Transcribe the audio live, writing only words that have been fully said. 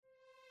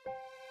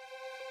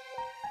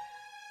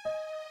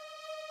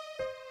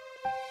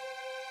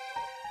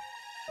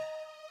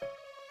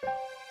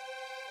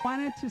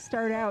wanted to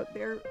start out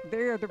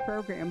their other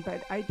program,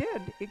 but I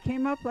did. It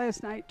came up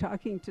last night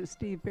talking to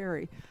Steve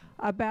Berry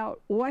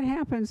about what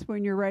happens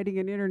when you're writing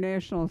an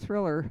international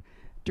thriller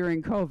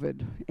during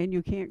COVID and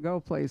you can't go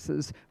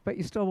places, but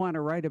you still want to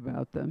write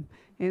about them.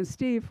 And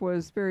Steve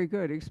was very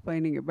good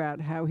explaining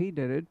about how he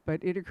did it,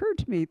 but it occurred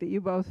to me that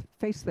you both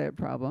face that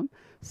problem.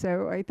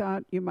 So I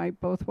thought you might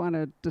both want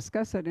to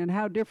discuss it, and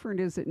how different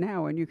is it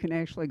now when you can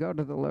actually go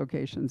to the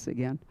locations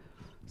again.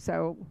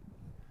 So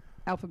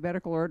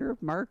alphabetical order,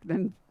 Mark,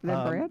 then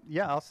Brad?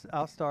 Yeah,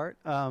 I'll start.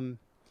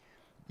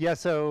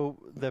 So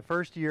the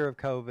first year of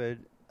COVID,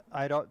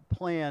 I'd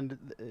planned,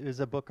 it was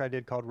a book I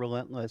did called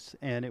Relentless,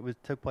 and it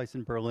took place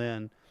in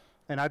Berlin.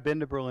 And I've been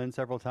to Berlin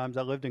several times.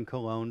 I lived in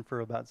Cologne for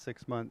about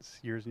 6 months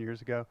years and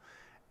years ago.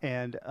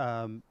 And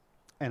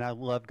I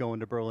love going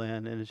to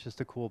Berlin, and it's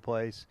just a cool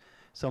place.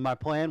 So my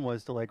plan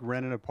was to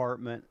rent an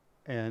apartment,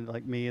 and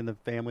me and the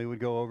family would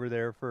go over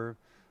there for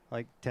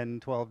 10,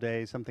 12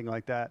 days, something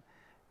like that.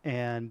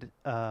 And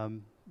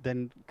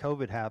then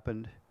COVID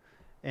happened.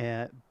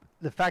 And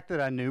the fact that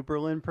I knew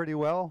Berlin pretty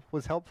well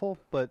was helpful,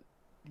 but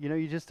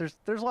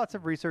there's lots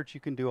of research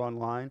you can do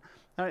online.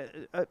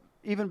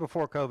 Even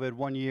before COVID,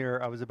 one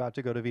year I was about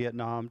to go to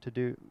Vietnam to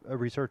do a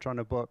research on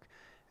a book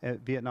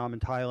at Vietnam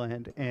and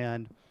Thailand,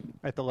 and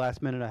at the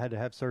last minute I had to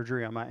have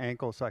surgery on my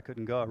ankle, so I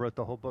couldn't go. I wrote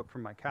the whole book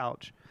from my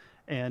couch,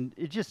 and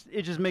it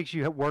just makes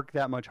you work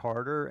that much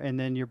harder, and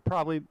then you're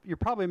probably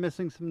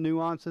missing some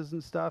nuances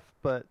and stuff,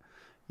 but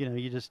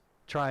you just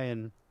try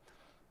and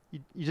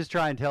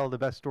tell the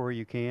best story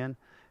you can.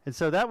 And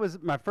so that was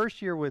my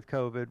first year with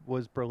COVID,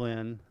 was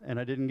Berlin, and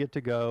I didn't get to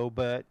go,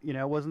 but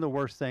it wasn't the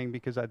worst thing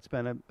because I'd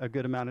spent a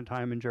good amount of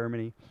time in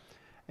Germany.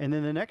 And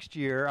then the next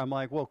year, I'm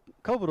like, well,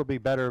 COVID will be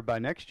better by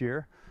next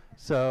year.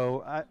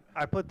 So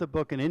I put the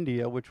book in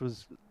India, which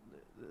was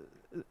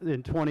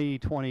in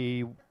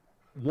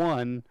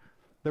 2021.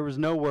 There was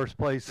no worse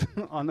place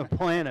on the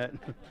planet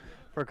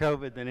for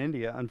COVID than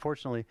India,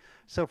 unfortunately.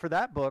 So for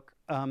that book,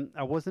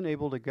 I wasn't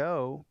able to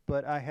go,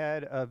 but I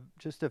had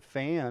just a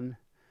fan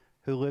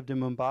who lived in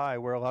Mumbai,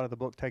 where a lot of the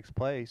book takes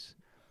place.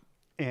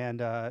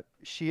 And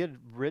she had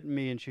written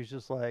me, and she was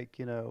just like,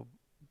 I'm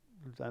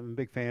a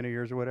big fan of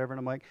yours or whatever. And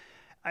I'm like,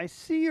 I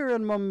see you're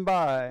in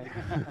Mumbai.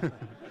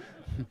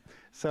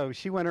 So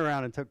she went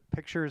around and took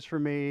pictures for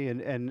me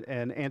and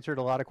answered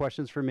a lot of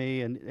questions for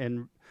me.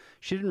 And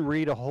she didn't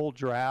read a whole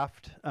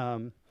draft.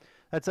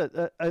 That's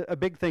a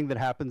big thing that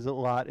happens a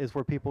lot, is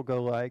where people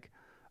go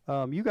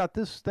you got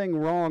this thing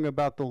wrong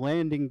about the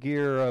landing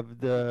gear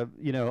of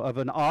of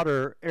an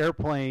Otter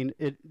airplane.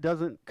 It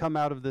doesn't come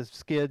out of the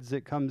skids,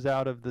 it comes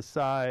out of the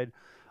side.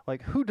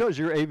 Who does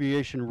your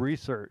aviation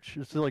research?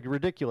 It's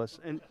ridiculous.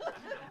 And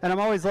I'm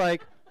always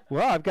like,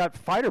 well, I've got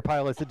fighter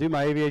pilots that do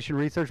my aviation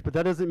research, but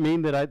that doesn't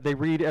mean that they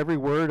read every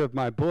word of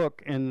my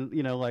book and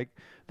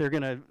they're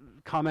going to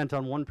comment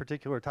on one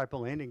particular type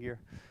of landing gear.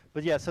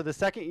 But yeah, so the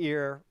second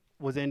year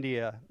was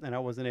India, and I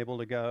wasn't able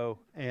to go.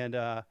 And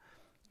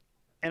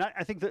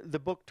I think the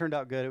book turned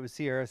out good. It was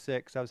Sierra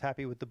 6. I was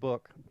happy with the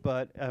book,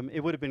 but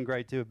it would have been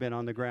great to have been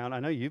on the ground. I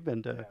know you've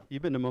been to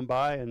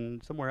Mumbai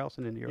and somewhere else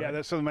in India, right?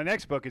 Yeah, so my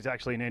next book is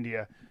actually in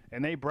India,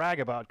 and they brag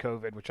about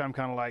COVID, which I'm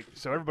kind of like,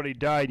 so everybody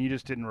died and you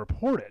just didn't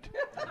report it.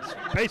 That's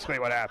basically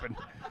what happened,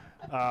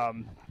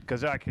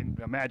 because I can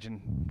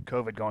imagine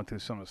COVID going through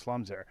some of the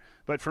slums there.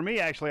 But for me,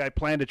 actually, I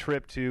planned a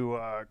trip to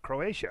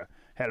Croatia.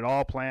 Had it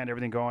all planned,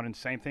 everything going, and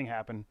same thing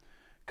happened.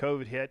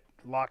 COVID hit,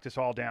 locked us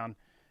all down,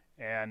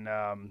 and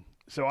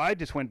so I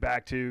just went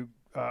back to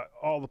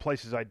all the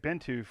places I'd been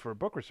to for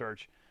book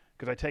research,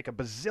 because I take a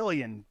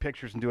bazillion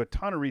pictures and do a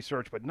ton of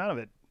research, but none of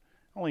it,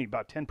 only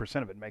about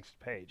 10% of it makes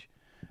the page.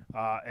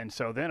 And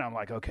so then I'm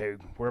like, okay,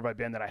 where have I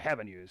been that I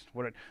haven't used?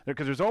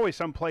 Because there's always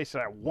some place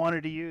that I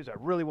wanted to use. I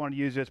really wanted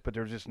to use this, but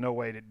there's just no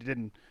way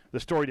the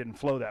story didn't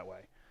flow that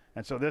way.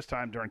 And so this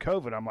time during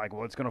COVID, I'm like,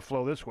 well, it's going to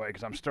flow this way,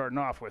 because I'm starting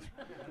off with,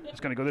 it's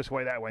going to go this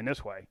way, that way, and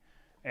this way.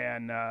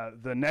 And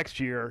the next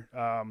year,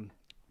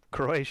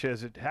 Croatia,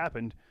 as it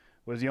happened,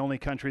 was the only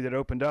country that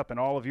opened up in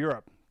all of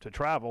Europe to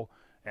travel,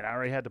 and I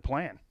already had the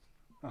plan.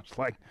 I was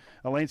like,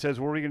 Elaine says,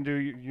 what are we going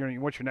to do?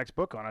 What's your next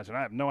book on? I said,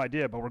 I have no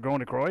idea, but we're going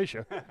to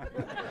Croatia.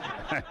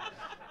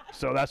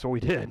 So that's what we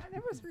did.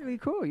 That was really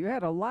cool. You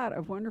had a lot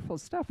of wonderful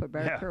stuff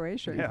about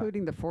Croatia,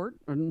 including the fort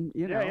and,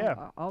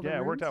 all the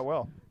it worked out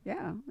well.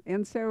 Yeah.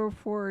 And so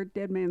for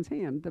Dead Man's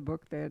Hand, the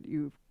book that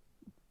you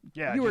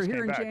were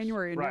here in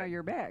January and now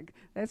you're back.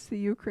 That's the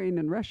Ukraine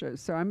and Russia.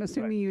 So I'm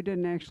assuming you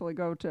didn't actually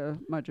go to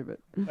much of it.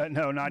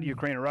 No, not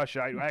Ukraine and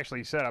Russia. I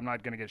actually said I'm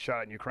not going to get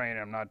shot in Ukraine,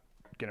 and I'm not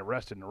getting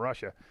arrested in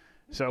Russia.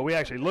 So we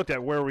actually looked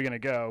at where we were going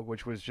to go,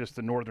 which was just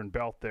the northern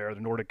belt there,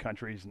 the Nordic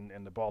countries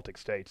and the Baltic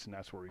states, and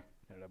that's where we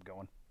ended up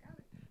going.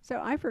 So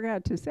I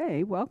forgot to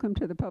say, welcome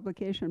to the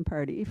publication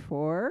party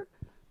for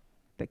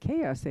the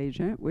Chaos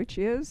Agent, which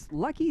is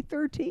Lucky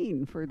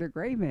 13 for the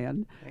Gray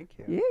Man. Thank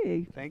you.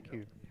 Yay. Thank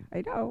you.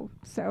 I know.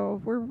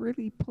 So we're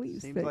really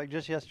pleased. Seems like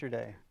just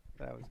yesterday.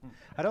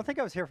 I don't think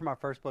I was here for my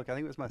first book. I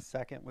think it was my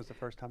second was the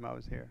first time I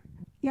was here.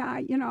 Yeah,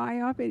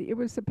 I often it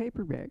was a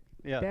paperback.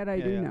 Yeah, That I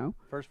do know.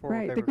 First four were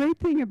Right. The paperback. great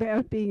thing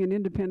about being an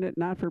independent,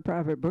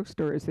 not-for-profit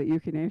bookstore is that you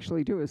can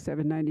actually do a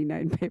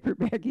 $7.99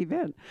 paperback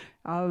event.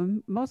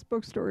 Most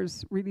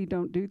bookstores really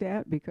don't do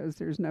that because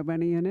there's no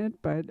money in it.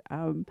 But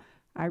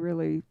I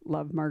really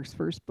love Mark's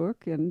first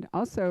book, and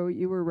also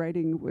you were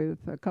writing with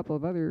a couple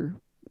of other,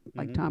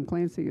 like Tom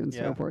Clancy and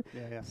so forth.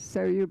 Yeah.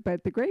 So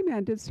but the Gray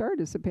Man did start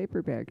as a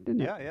paperback,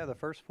 didn't it? Yeah. The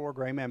first 4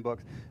 Gray Man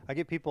books. I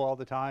get people all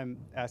the time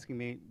asking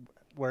me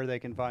where they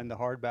can find the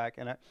hardback,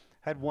 and I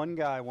had one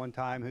guy one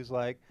time who's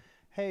like,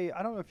 "Hey,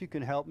 I don't know if you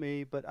can help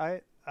me, but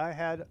I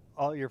had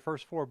all your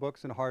first 4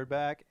 books in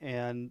hardback,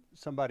 and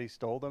somebody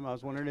stole them. I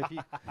was wondering if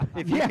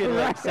you could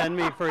like send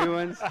me free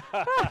ones." Oh,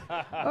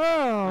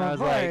 And I was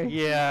boy. like,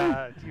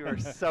 "Yeah, you are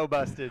so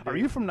busted." Are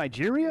dude." you from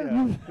Nigeria?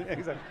 Yeah,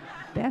 exactly.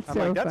 That's I'm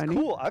so like, "That's funny.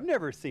 cool. I've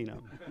never seen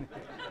them.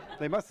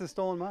 They must have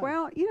stolen mine."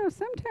 Well,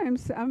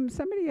 sometimes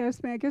somebody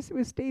asked me, I guess it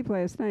was Steve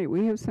last night,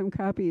 we have some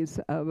copies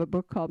of a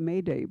book called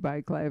Mayday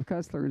by Clive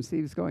Cussler, and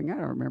Steve's going, I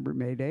don't remember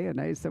Mayday.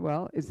 And I said,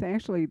 well, it's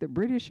actually the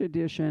British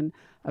edition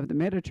of the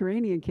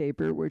Mediterranean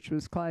Caper, which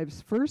was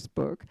Clive's first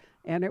book,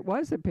 and it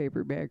was a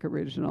paperback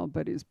original,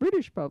 but his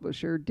British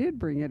publisher did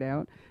bring it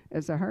out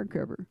as a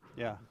hardcover.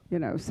 Yeah.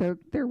 So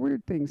there are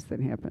weird things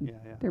that happen.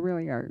 Yeah. There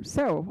really are.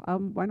 So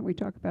why don't we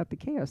talk about the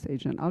Chaos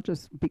Agent? I'll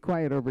just be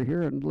quiet over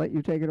here and let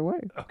you take it away.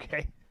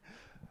 Okay.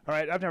 All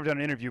right. I've never done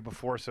an interview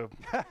before, so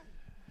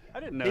I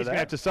didn't know he's that. gonna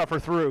have to suffer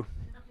through.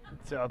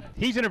 So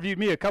he's interviewed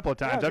me a couple of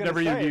Yeah, I times. was I've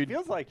never gonna say, interviewed. It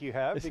feels like you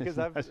have because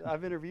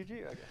I've interviewed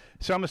you. Okay.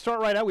 So I'm gonna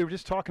start right out. We were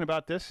just talking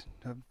about this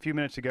a few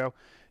minutes ago.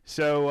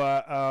 So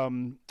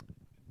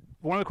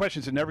one of the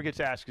questions that never gets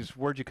asked is,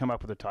 where'd you come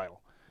up with the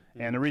title?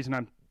 And the reason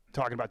I'm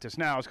talking about this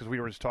now is because we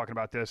were just talking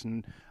about this,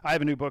 and I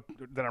have a new book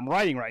that I'm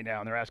writing right now,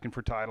 and they're asking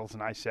for titles,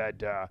 and I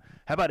said, how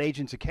about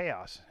Agents of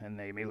Chaos? And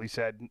they immediately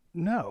said,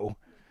 no,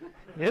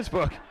 his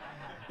book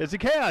is a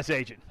chaos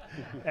agent.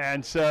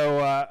 And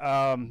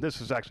so this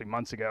was actually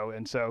months ago,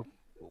 and so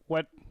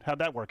how'd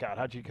that work out?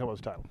 How'd you come up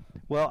with the title?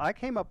 Well, I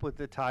came up with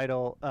the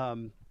title.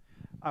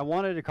 I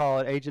wanted to call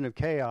it Agent of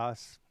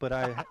Chaos, but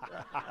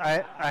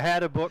I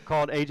had a book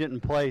called Agent in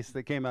Place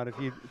that came out a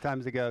few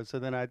times ago. So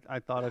then I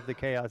thought of the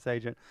Chaos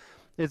Agent.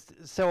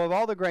 So of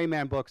all the Gray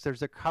Man books,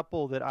 there's a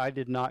couple that I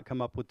did not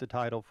come up with the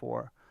title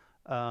for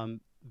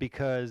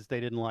because they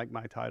didn't like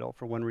my title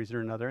for one reason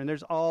or another. And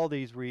there's all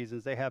these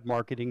reasons. They have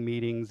marketing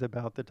meetings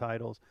about the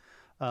titles.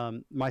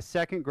 My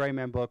second Gray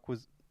Man book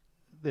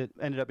that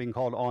ended up being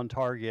called On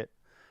Target.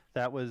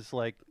 That was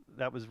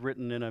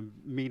written in a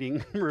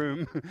meeting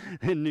room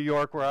in New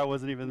York where I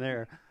wasn't even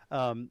there.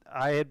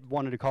 I had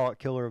wanted to call it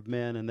Killer of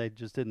Men, and they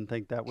just didn't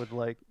think that would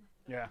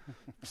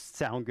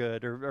sound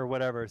good or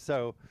whatever.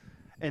 So,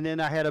 and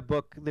then I had a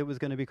book that was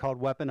going to be called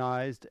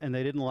Weaponized, and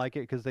they didn't like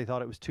it because they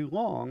thought it was too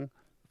long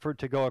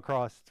to go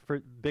across, for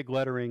big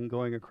lettering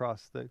going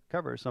across the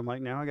cover. So I'm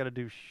like, now I got to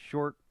do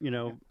short,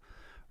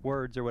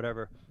 words or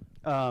whatever.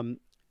 And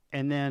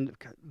then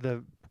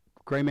the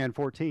Gray Man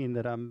 14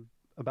 that I'm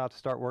about to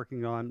start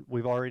working on,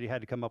 we've already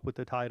had to come up with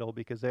the title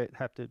because they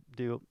have to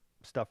do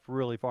stuff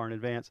really far in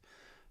advance.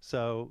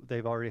 So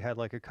they've already had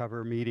like a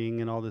cover meeting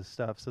and all this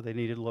stuff. So they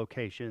needed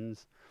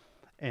locations.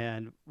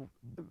 And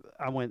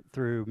I went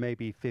through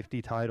maybe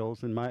 50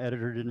 titles, and my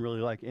editor didn't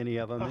really like any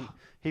of them.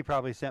 He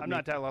probably sent I'm me.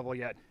 not that level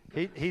yet.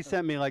 He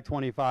sent me like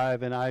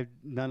 25, and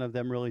none of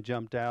them really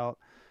jumped out.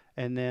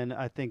 And then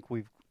I think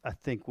we've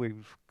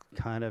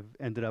kind of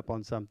ended up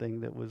on something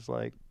that was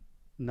like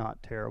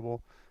not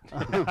terrible.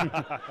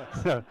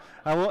 So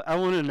I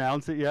won't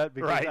announce it yet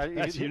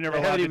because you're never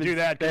allowed to do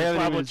that because it's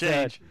liable to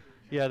change.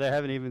 Yeah, they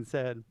haven't even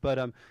said.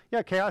 But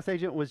Chaos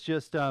Agent was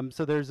just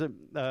so there's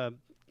an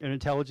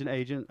intelligent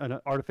agent, an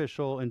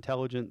artificial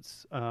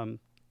intelligence,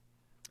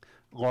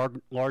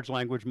 large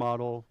language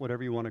model,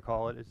 whatever you want to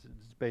call it. It's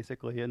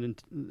basically an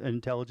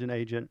intelligent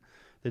agent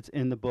that's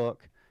in the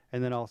book.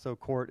 And then also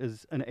Court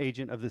is an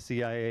agent of the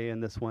CIA in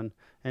this one.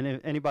 And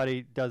if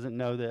anybody doesn't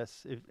know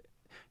this,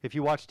 if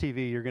you watch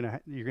TV, you're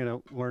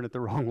gonna learn it the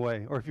wrong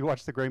way. Or if you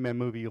watch the Gray Man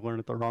movie, you'll learn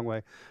it the wrong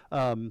way.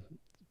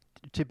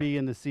 To be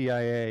in the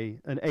CIA,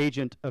 an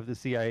agent of the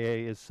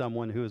CIA is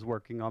someone who is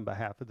working on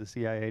behalf of the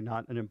CIA,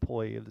 not an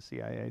employee of the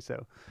CIA.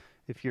 So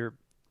if you're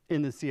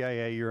in the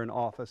CIA, you're an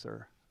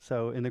officer.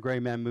 So in the Gray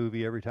Man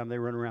movie, every time they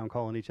run around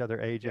calling each other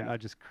agent, I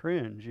just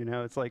cringe.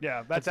 It's like,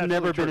 that's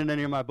never been in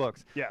any of my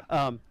books.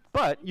 Yeah.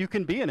 But you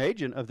can be an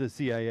agent of the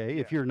CIA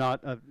if you're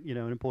not an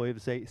employee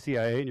of the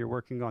CIA and you're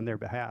working on their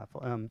behalf.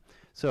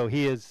 So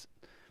he is,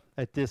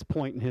 at this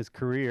point in his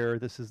career,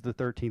 this is the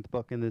 13th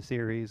book in the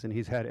series, and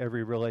he's had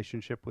every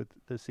relationship with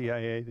the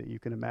CIA that you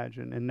can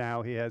imagine. And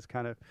now he has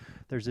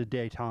there's a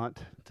détente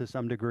to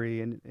some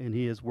degree, and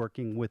he is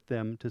working with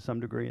them to some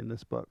degree in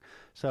this book.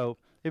 So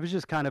it was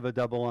just kind of a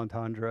double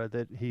entendre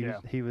that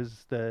he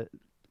was the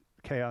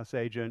chaos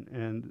agent,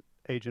 and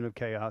Agent of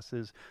Chaos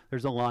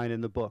there's a line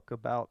in the book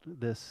about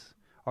this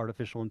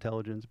artificial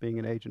intelligence being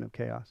an agent of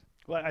chaos.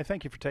 Well, I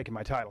thank you for taking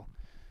my title.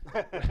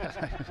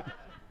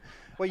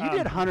 Well, you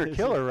did Hunter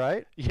Killer,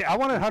 right? Yeah. I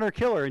wanted Hunter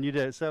Killer, and you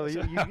did. So you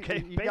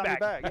okay, got me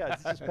back. Yeah,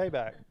 it's just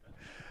payback.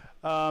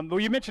 Well,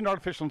 you mentioned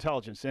artificial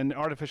intelligence, and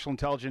artificial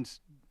intelligence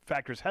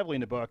factors heavily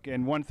in the book.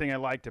 And one thing I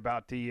liked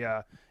about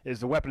the is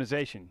the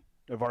weaponization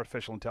of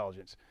artificial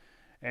intelligence.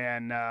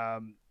 And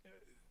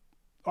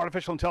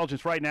artificial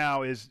intelligence right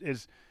now is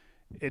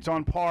it's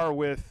on par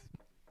with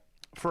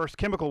first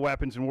chemical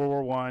weapons in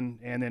World War I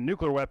and then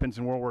nuclear weapons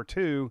in World War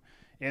II,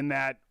 in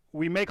that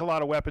we make a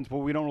lot of weapons, but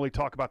we don't really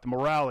talk about the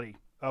morality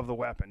of the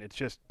weapon. It's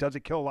just, does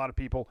it kill a lot of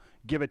people?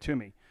 Give it to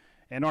me.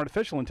 And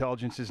artificial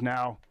intelligence has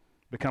now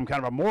become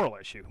kind of a moral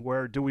issue,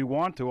 where do we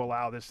want to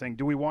allow this thing?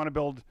 Do we want to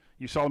build,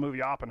 you saw the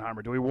movie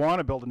Oppenheimer, do we want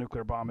to build a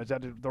nuclear bomb? Is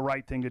that the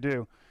right thing to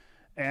do?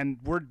 And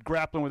we're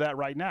grappling with that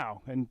right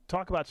now. And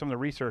talk about some of the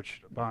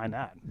research behind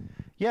that.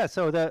 Yeah,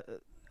 so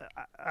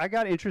I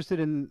got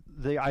interested in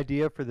the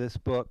idea for this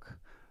book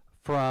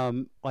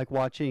from like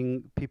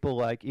watching people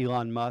like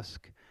Elon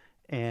Musk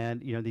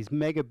and these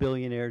mega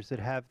billionaires that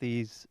have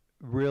these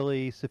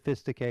really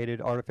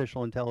sophisticated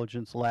artificial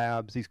intelligence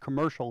labs, these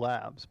commercial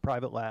labs,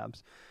 private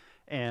labs,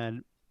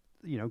 and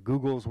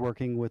Google's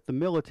working with the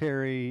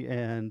military,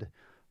 and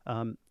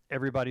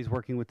everybody's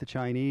working with the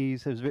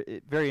Chinese. It was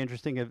very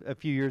interesting. A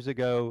few years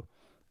ago,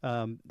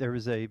 there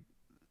was a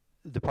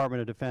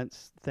Department of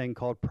Defense thing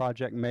called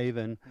Project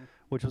Maven,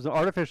 which was an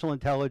artificial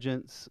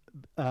intelligence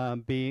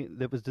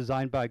that was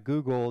designed by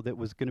Google that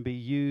was going to be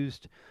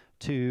used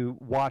to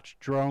watch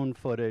drone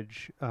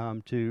footage,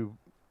 to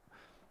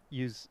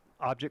use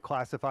object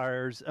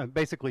classifiers,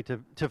 basically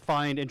to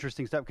find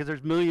interesting stuff, because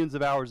there's millions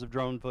of hours of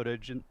drone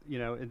footage, and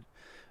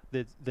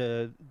that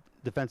the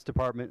Defense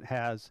Department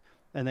has,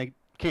 and they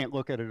can't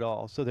look at it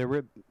all. So they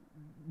were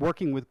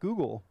working with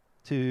Google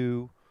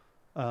to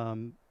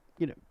come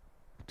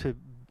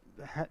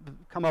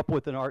up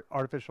with an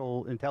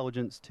artificial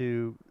intelligence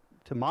to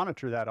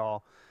monitor that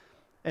all.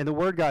 And the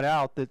word got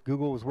out that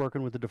Google was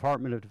working with the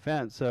Department of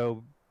Defense.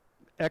 So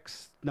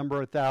X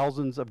number of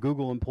thousands of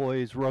Google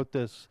employees wrote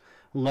this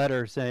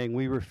letter saying,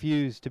 we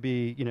refuse to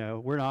be,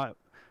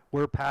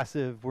 we're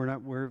passive, we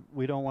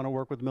don't want to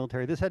work with the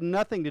military. This had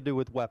nothing to do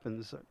with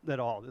weapons at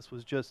all. This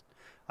was just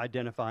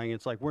identifying,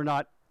 it's like, we're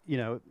not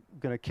going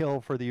to kill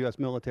for the U.S.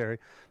 military.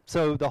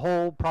 So the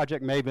whole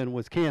Project Maven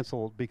was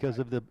canceled because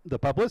of the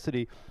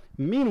publicity.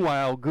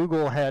 Meanwhile,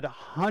 Google had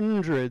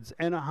hundreds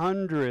and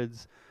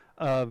hundreds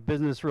of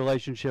business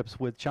relationships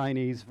with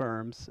Chinese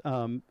firms,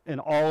 and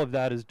all of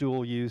that is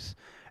dual use,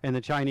 and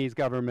the Chinese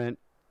government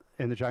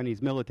and the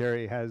Chinese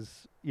military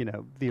has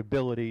the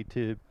ability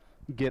to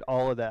get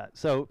all of that.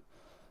 So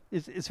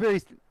it's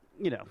very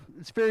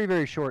it's very,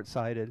 very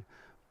short-sighted.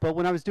 But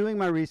when I was doing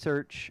my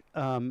research,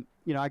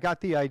 I got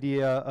the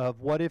idea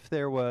of, what if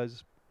there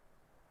was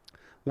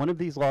one of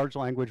these large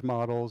language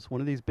models,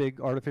 one of these big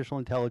artificial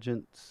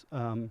intelligence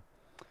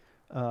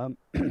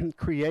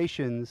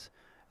creations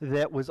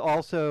that was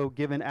also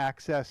given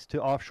access to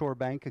offshore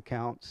bank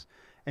accounts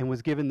and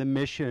was given the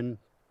mission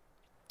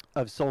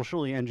of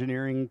socially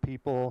engineering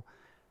people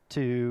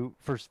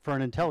for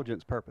an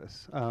intelligence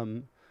purpose.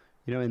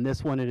 In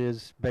this one, it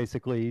is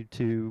basically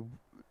to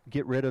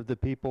get rid of the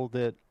people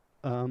that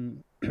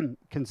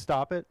can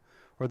stop it,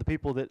 or the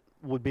people that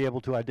would be able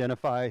to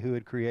identify who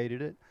had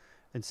created it.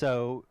 And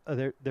so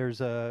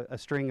there's a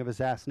string of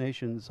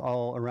assassinations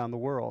all around the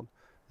world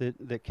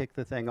that kick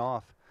the thing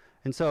off.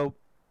 And so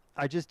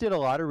I just did a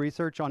lot of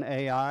research on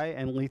AI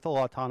and lethal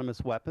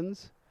autonomous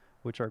weapons,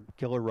 which are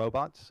killer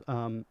robots.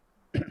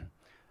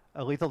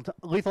 A lethal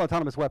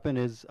autonomous weapon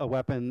is a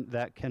weapon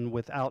that can,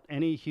 without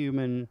any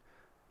human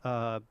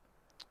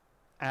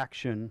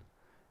action,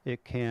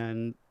 it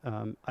can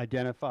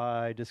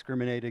identify,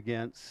 discriminate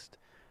against,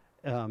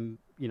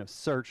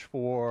 search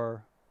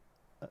for,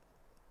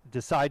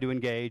 decide to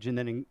engage, and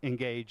then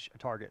engage a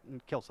target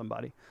and kill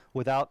somebody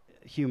without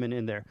human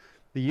in there.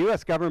 The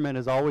U.S. government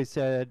has always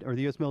said, or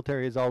the U.S.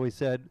 military has always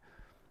said,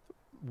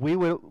 we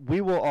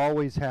will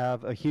always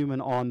have a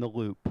human on the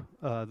loop,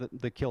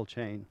 the kill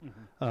chain,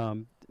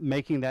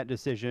 making that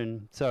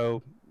decision.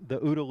 So the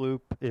OODA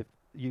loop, if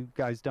you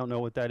guys don't know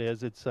what that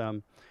is, it's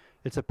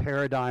a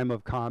paradigm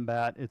of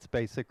combat. It's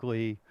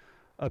basically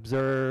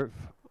observe,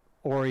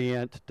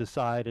 orient,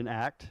 decide, and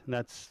act. And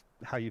that's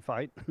how you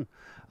fight.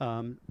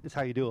 It's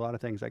how you do a lot of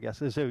things, I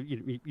guess. And so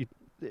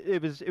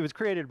it was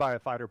created by a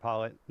fighter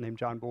pilot named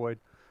John Boyd.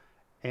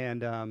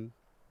 And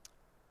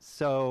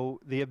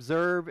so the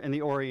observe and the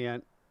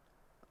orient,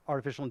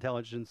 artificial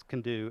intelligence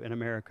can do in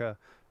America.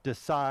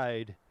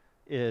 Decide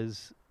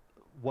is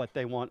what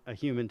they want a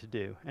human to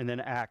do, and then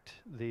act,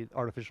 the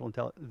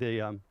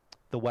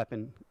the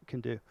weapon can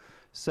do.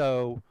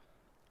 So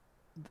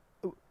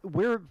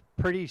we're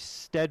pretty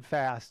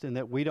steadfast in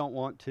that we don't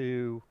want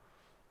to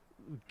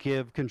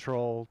give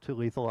control to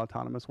lethal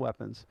autonomous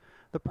weapons.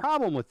 The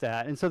problem with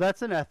that, and so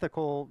that's an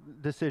ethical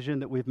decision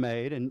that we've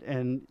made,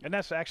 and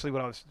that's actually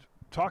what I was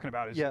talking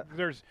about.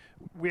 Is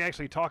we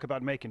actually talk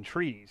about making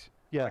treaties,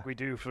 like we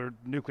do for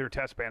nuclear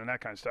test ban and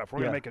that kind of stuff. We're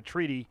going to make a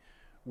treaty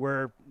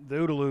where the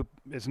OODA loop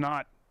is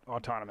not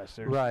autonomous.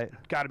 There's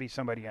got to be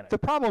somebody in it. The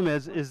problem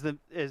is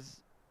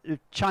if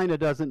China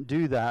doesn't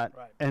do that,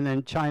 and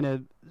then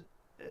China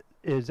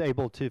is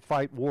able to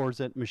fight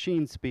wars at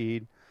machine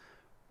speed,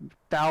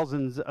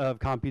 thousands of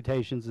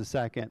computations a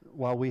second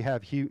while we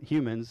have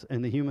humans,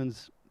 and the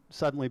humans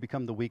suddenly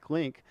become the weak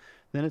link,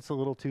 then it's a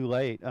little too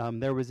late.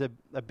 There was a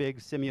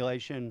big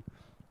simulation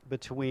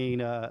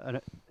between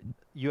a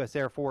U.S.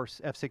 Air Force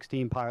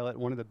F-16 pilot,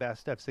 one of the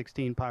best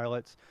F-16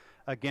 pilots,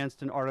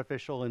 against an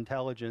artificial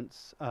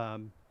intelligence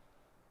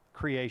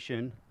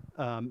creation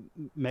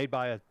made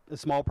by a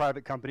small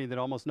private company that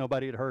almost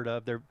nobody had heard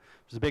of. There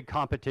was a big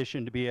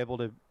competition to be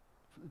able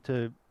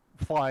to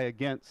fly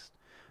against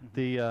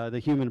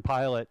the human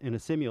pilot in a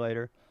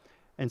simulator.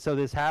 And so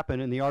this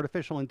happened, and the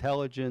artificial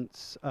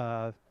intelligence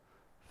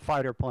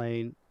fighter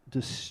plane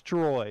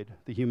destroyed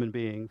the human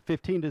being,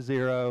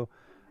 15-0.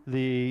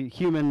 The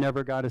human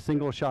never got a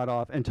single shot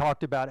off, and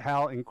talked about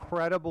how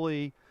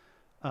incredibly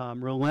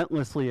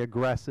relentlessly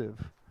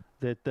aggressive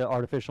that the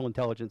artificial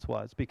intelligence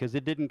was, because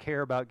it didn't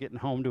care about getting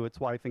home to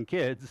its wife and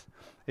kids.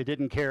 It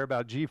didn't care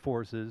about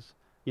G-forces.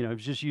 You know, it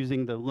was just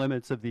using the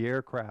limits of the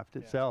aircraft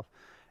itself.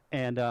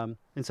 And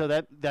so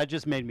that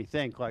just made me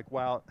think, like,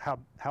 wow,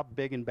 how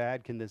big and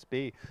bad can this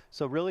be?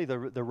 So really the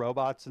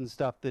robots and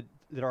stuff that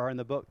are in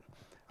the book,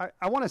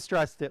 I want to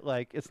stress that,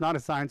 like, it's not a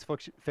science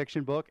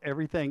fiction book.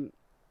 Everything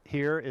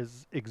here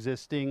is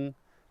existing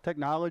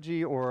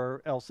technology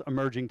or else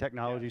emerging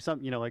technology.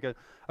 Some, you know, like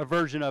a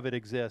version of it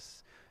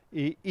exists.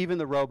 Even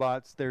the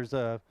robots, there's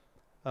a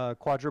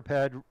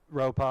quadruped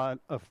robot,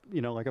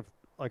 like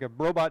a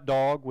robot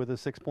dog with a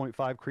 6.5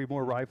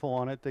 Creedmoor rifle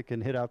on it that can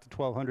hit out to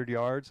 1,200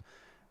 yards.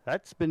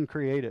 That's been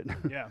created.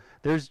 Yeah.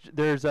 There's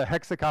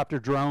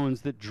hexacopter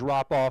drones that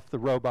drop off the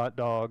robot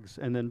dogs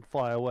and then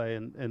fly away,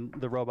 and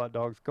the robot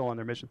dogs go on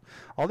their mission.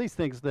 All these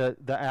things, the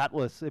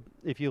Atlas,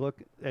 if you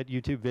look at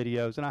YouTube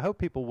videos, and I hope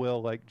people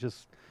will, like,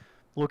 just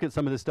look at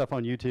some of this stuff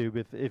on YouTube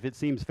if it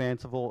seems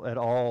fanciful at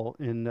all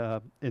in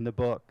the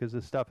book, because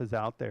this stuff is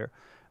out there.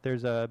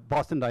 There's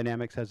Boston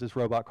Dynamics has this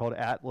robot called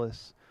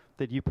Atlas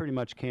that you pretty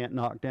much can't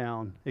knock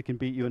down. It can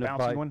beat you in a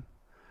fight. One?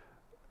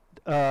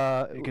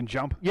 It can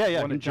jump. Yeah,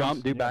 it When can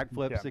jump, do yeah.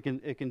 backflips. Yeah.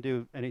 It can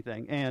do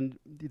anything. And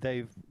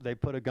they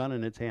put a gun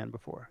in its hand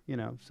before, you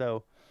know.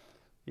 So,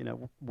 you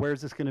know,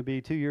 where's this going to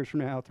be 2 years from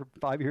now,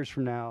 5 years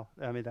from now?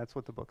 I mean, that's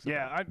what the book's about.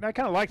 Yeah, I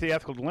kind of like the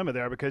ethical dilemma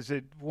there, because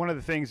one of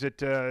the things that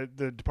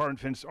the Department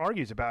of Defense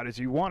argues about is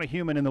you want a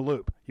human in the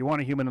loop. You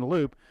want a human in the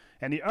loop.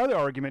 And the other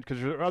argument,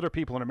 because there are other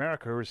people in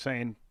America who are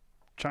saying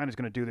China's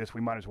going to do this,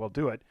 we might as well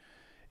do it,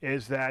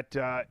 is that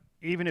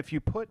even if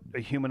you put a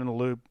human in the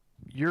loop,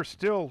 you're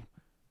still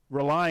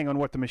relying on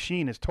what the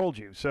machine has told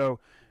you. So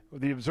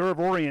the observe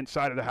orient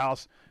side of the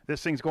house,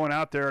 this thing's going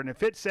out there, and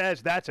if it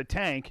says that's a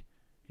tank,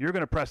 you're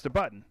going to press the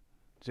button.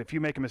 So if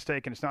you make a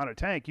mistake and it's not a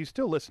tank, you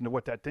still listen to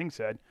what that thing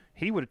said.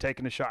 He would have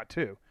taken the shot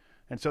too.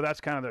 And so that's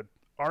kind of the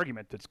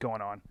argument that's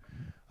going on.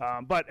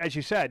 But as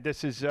you said,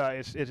 this is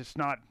it's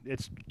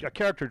a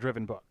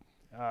character-driven book.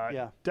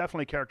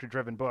 Definitely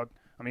character-driven book.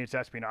 I mean, it's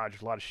espionage.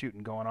 There's a lot of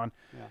shooting going on.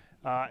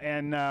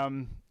 Yeah.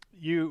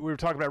 We were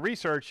talking about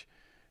research.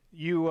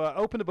 You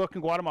opened the book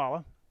in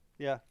Guatemala.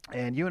 Yeah.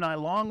 And you and I,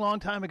 long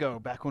time ago,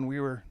 back when we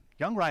were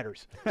young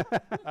writers,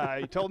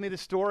 you told me the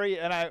story,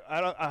 and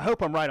I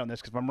hope I'm right on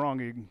this, because if I'm wrong,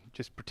 you can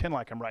just pretend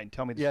like I'm right and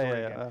tell me the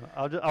story again.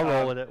 I'll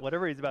roll with it.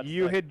 Whatever he's about to say.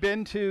 You had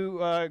been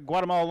to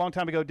Guatemala a long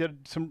time ago,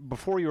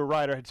 before you were a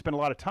writer, had spent a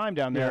lot of time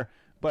down there,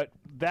 but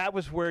that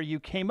was where you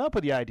came up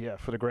with the idea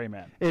for the Gray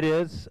Man. It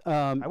is.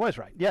 I was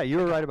right. Yeah, you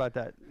were right about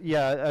that.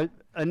 Yeah,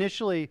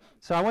 initially,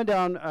 so I went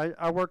down,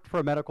 I worked for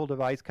a medical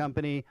device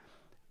company,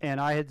 and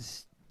I had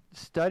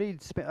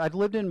studied, I'd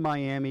lived in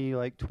Miami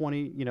like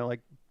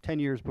 10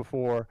 years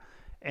before,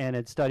 and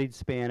had studied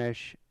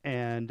Spanish.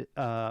 And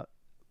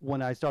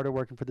when I started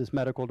working for this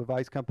medical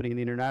device company in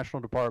the international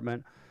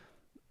department,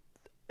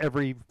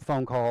 every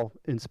phone call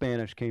in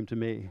Spanish came to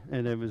me,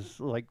 and it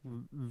was like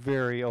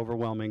very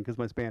overwhelming because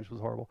my Spanish was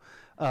horrible.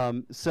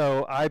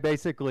 So I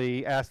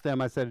basically asked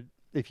them, I said,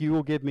 if you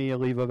will give me a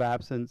leave of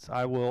absence,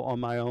 I will, on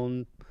my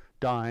own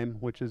dime,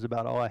 which is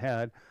about all I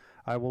had,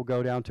 I will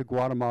go down to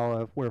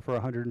Guatemala, where for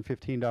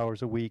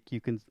 $115 a week,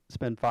 you can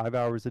spend 5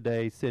 hours a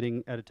day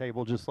sitting at a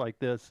table just like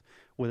this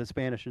with a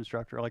Spanish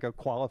instructor, like a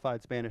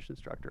qualified Spanish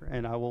instructor,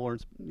 and I will learn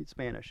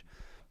Spanish.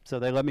 So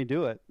they let me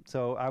do it.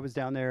 So I was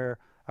down there.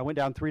 I went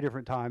down 3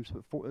 different times,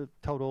 but a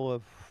total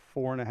of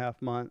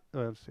 4.5 months,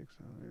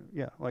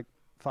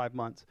 5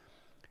 months.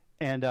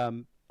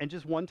 And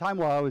just one time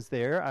while I was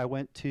there, I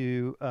went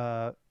to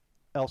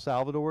El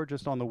Salvador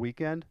just on the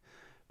weekend,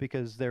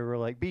 because there were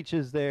like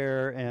beaches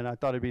there, and I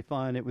thought it'd be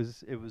fun. It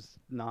was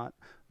not,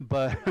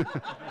 but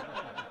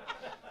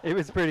it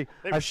was pretty.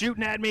 They were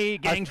shooting at me,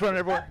 gangs running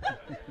everywhere.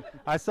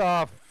 I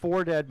saw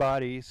 4 dead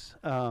bodies,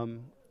 so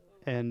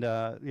I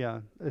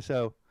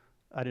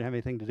didn't have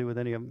anything to do with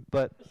any of them.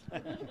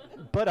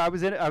 But I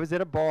was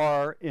at a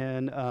bar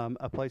in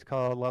a place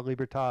called La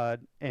Libertad,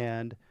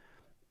 and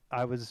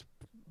I was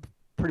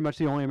pretty much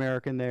the only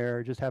American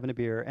there, just having a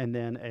beer, and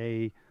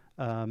then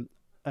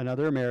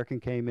another American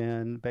came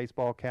in,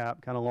 baseball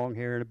cap, kind of long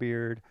hair and a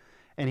beard,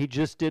 and he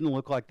just didn't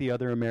look like the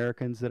other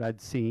Americans that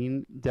I'd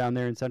seen down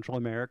there in Central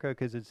America,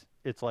 because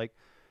it's like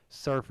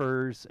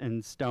surfers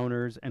and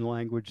stoners and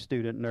language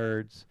student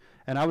nerds.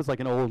 And I was like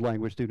an old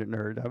language student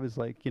nerd. I was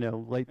like,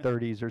 late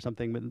 30s or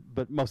something,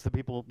 but most of the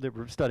people that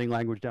were studying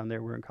language down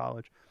there were in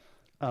college.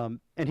 And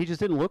he just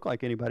didn't look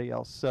like anybody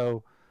else.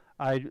 So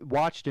I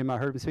watched him. I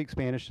heard him speak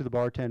Spanish to the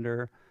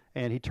bartender,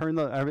 and he turned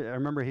I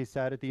remember he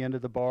sat at the end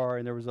of the bar,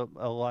 and there was a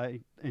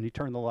light, and he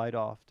turned the light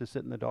off to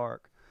sit in the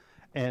dark.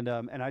 And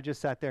I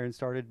just sat there and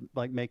started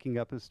like making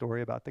up a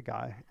story about the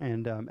guy.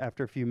 And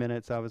after a few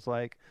minutes, I was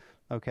like,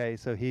 okay,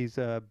 so he's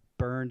a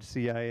burned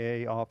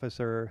CIA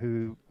officer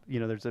who,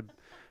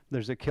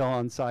 there's a kill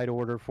on sight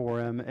order for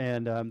him,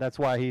 and that's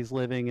why he's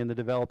living in the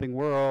developing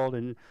world,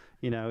 and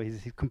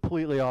he's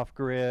completely off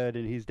grid,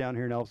 and he's down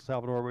here in El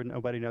Salvador where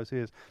nobody knows who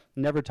he is.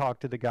 Never talked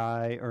to the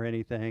guy or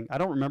anything. I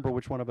don't remember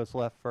which one of us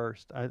left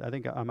first. I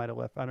think I might have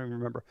left. I don't even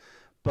remember.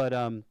 But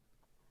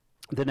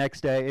the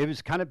next day, it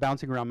was kind of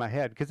bouncing around my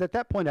head, because at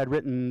that point I'd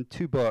written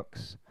 2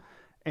 books,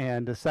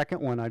 and the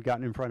second one I'd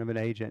gotten in front of an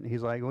agent.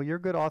 He's like, well, you're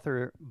a good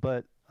author,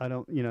 but I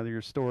don't,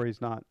 your story's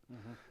not,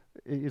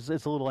 it's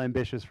a little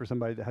ambitious for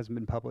somebody that hasn't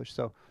been published.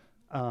 So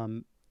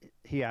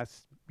he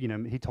asked,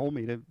 he told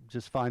me to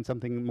just find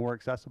something more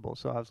accessible.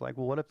 So I was like,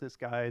 well, what if this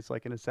guy is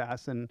like an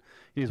assassin?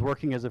 He's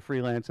working as a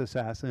freelance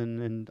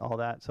assassin and all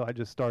that. So I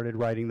just started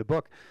writing the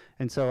book.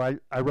 And so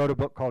I wrote a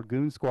book called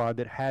Goon Squad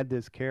that had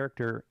this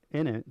character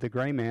in it, the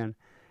Gray Man.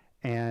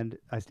 And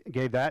I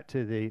gave that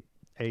to the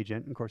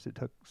agent. Of course, it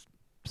took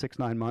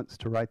 6-9 months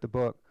to write the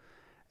book.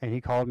 And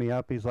he called me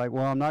up. He's like,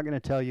 well, I'm not going to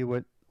tell you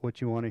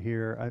what you want to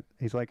hear.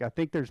 He's like, I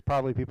think there's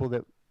probably people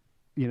that,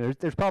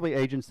 there's probably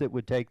agents that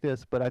would take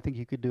this, but I think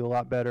you could do a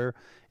lot better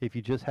if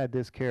you just had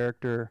this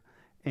character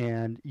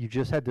and you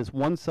just had this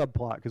one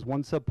subplot, because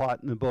one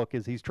subplot in the book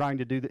is he's trying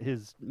to do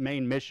his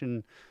main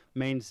mission,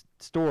 main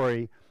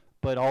story,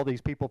 but all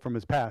these people from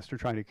his past are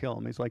trying to kill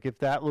him. He's like, if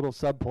that little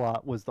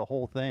subplot was the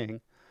whole thing.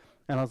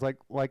 And I was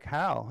like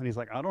how? And he's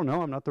like, I don't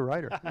know, I'm not the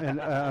writer. And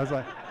I was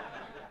like,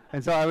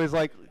 and so I was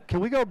like,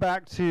 can we go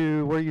back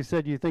to where you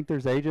said you think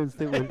there's agents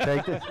that would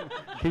take this?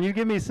 Can you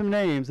give me some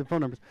names and phone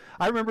numbers?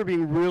 I remember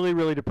being really,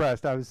 really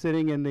depressed. I was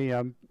sitting in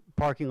the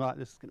parking lot.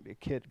 This is going to be a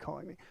kid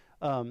calling me.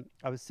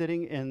 I was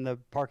sitting in the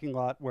parking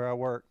lot where I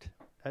worked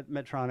at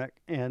Medtronic,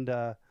 and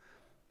I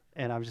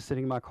was just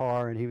sitting in my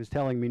car, and he was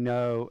telling me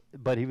no,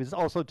 but he was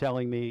also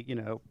telling me,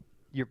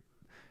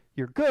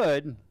 you're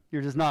good,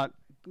 you're just not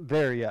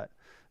there yet.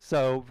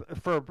 So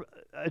for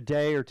a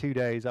day or 2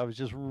 days, I was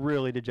just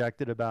really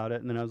dejected about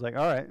it. And then I was like,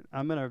 all right,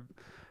 I'm gonna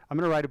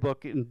write a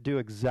book and do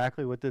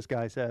exactly what this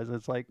guy says.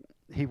 It's like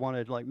he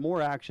wanted like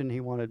more action,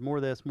 he wanted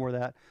more this, more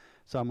that.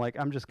 So I'm like,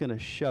 I'm just gonna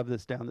shove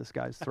this down this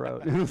guy's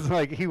throat. And it's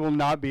like he will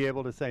not be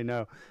able to say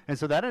no. And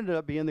so that ended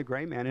up being The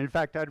Gray Man. And in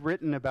fact, I'd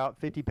written about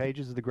 50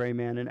 pages of The Gray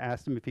Man and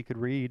asked him if he could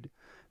read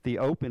the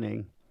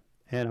opening.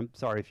 And I'm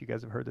sorry if you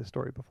guys have heard this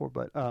story before,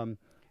 but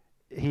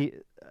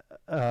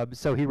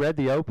so he read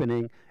the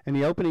opening, and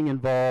the opening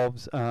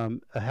involves a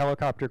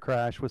helicopter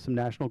crash with some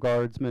National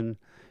Guardsmen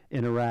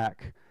in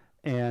Iraq,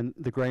 and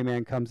the Gray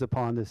Man comes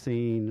upon the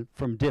scene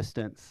from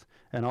distance,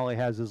 and all he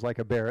has is like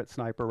a Barrett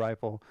sniper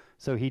rifle.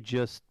 So he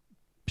just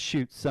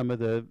shoots some of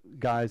the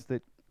guys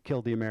that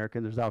killed the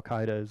Americans. There's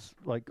Al-Qaeda's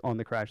like on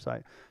the crash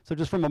site. So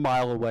just from a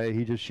mile away,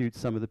 he just shoots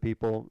some of the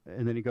people,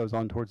 and then he goes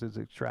on towards his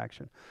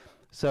extraction.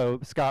 So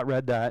Scott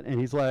read that, and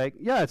he's like,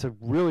 yeah, it's a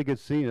really good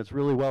scene. It's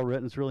really well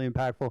written. It's really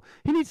impactful.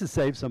 He needs to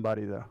save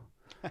somebody, though.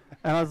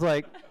 And I was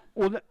like,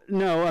 well,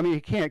 no, I mean, he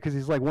can't, because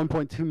he's like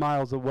 1.2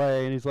 miles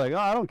away. And he's like, oh,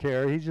 I don't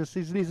care. He needs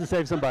to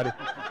save somebody.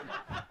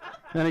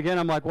 And again,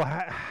 I'm like, well,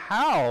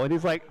 how? And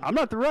he's like, I'm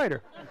not the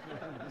writer.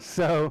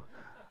 So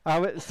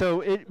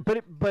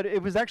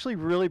it was actually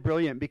really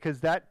brilliant, because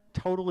that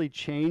totally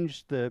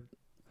changed the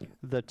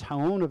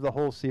tone of the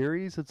whole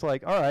series. It's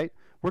like, all right,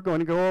 we're going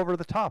to go over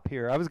the top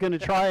here. I was going to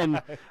try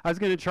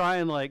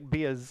and like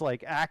be as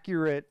like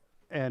accurate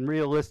and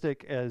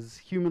realistic as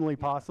humanly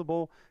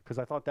possible, because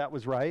I thought that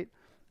was right.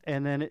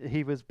 And then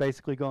he was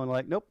basically going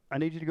like, nope, I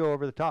need you to go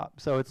over the top.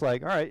 So it's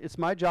like, all right, it's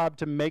my job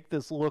to make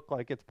this look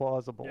like it's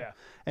plausible. Yeah.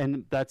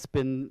 And that's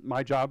been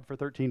my job for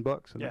 13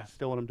 books, and that's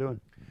still what I'm doing.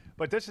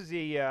 But this is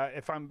the,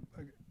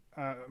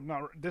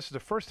 this is the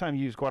first time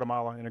you used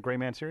Guatemala in a Gray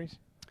Man series?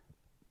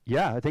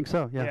 Yeah, I think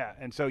so, yeah. Yeah,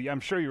 and so I'm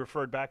sure you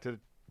referred back to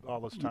all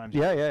those times.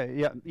 Yeah.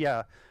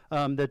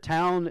 The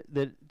town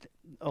that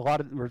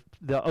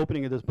the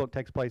opening of this book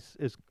takes place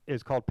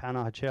is called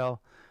Panajachel,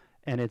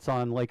 and it's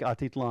on Lake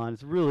Atitlan.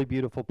 It's a really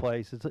beautiful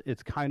place.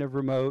 It's kind of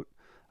remote.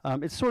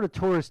 It's sort of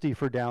touristy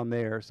for down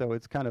there, so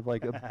it's kind of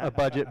like a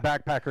budget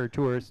backpacker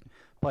tourist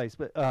place.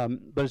 But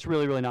it's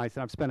really, really nice,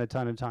 and I've spent a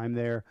ton of time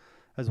there,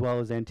 as well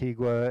as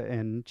Antigua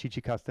and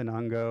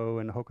Chichicastenango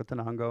and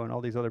Hocotenango and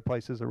all these other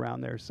places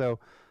around there. So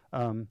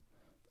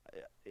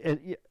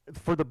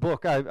for the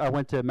book, I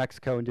went to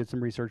Mexico and did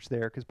some research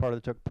there, because part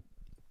of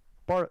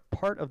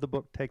the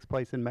book takes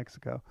place in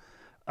Mexico.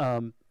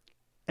 And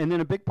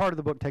then a big part of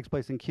the book takes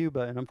place in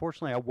Cuba, and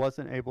unfortunately I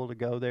wasn't able to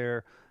go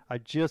there. I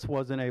just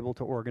wasn't able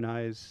to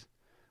organize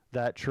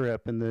that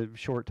trip in the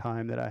short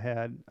time that I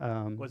had.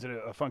 Was it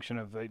a function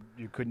of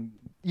you couldn't?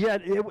 Yeah,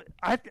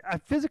 I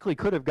physically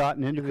could have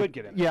gotten into. You could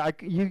get in. Yeah,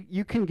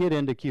 you can get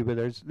into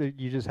Cuba.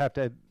 You just have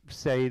to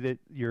say that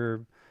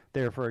you're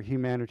there for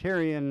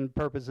humanitarian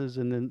purposes,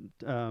 and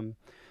then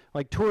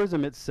like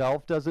tourism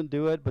itself doesn't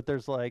do it, but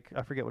there's like,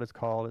 I forget what it's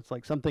called. It's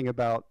like something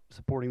about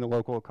supporting the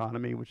local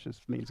economy, which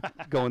just means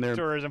going there.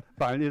 Tourism.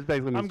 Buying, it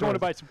basically means I'm going to tourism.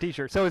 buy some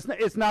T-shirts. So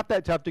it's not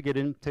that tough to get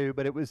into,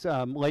 but it was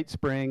late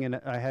spring, and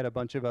I had a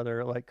bunch of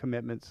other like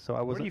commitments. So I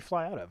Where do wasn't. you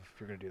fly out of if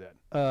you're going to do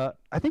that?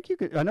 I think you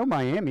could. I know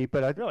Miami,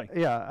 but Really?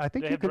 Yeah, I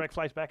think They you have could. direct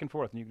flights back and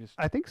forth, and you can just.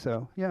 I think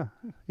so. Yeah,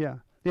 yeah.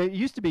 Yeah, it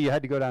used to be you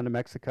had to go down to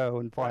Mexico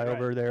and fly Right, right.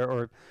 over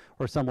there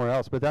or somewhere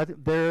else. But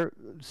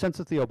since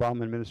it's the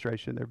Obama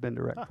administration, there've been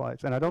direct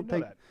flights, and I don't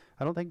Didn't know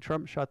think that.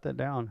 Trump shut that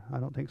down. I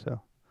don't think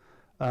so.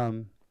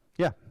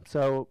 Yeah.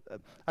 So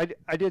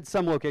I did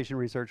some location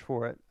research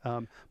for it.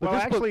 But Well,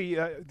 this book-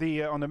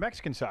 actually, on the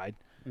Mexican side,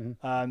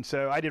 Mhm.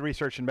 so I did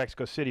research in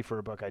Mexico City for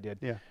a book I did.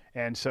 Yeah.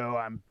 And so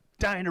I'm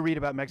dying to read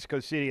about Mexico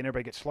City, and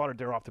everybody gets slaughtered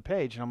there off the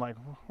page, and I'm like,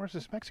 where's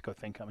this Mexico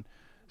thing coming?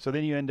 So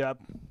then you end up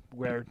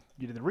where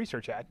you did the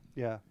research at.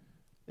 Yeah,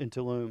 in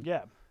Tulum.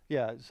 Yeah.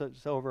 Yeah, so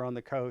over on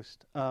the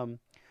coast.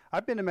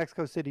 I've been to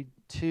Mexico City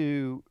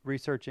too,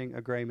 researching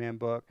a Gray Man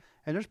book,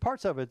 and there's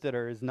parts of it that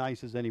are as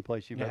nice as any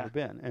place you've Yeah. ever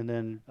been, and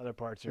then Other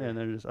parts are. and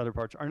then there's other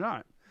parts are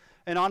not.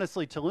 And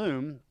honestly,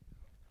 Tulum,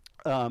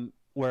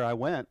 where I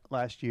went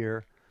last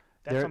year,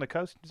 That's there- on the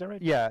coast, is that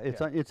right? yeah,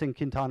 it's in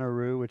Quintana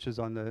Roo, which is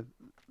on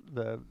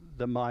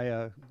the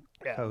Maya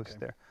Yeah, coast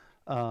okay.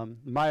 there,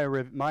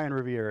 Mayan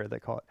Riviera they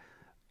call it.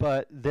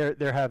 But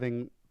they're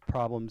having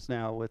problems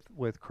now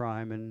with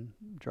crime and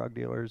drug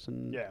dealers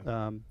and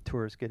Yeah.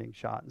 tourists getting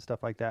shot and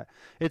stuff like that.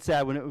 It's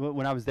sad.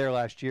 When I was there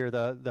last year,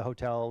 the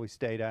hotel we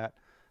stayed at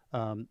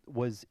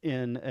was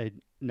in a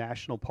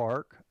national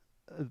park,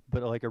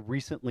 but like a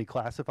recently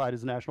classified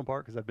as a national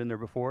park because I've been there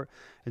before,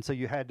 and so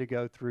you had to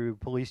go through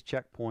police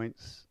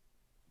checkpoints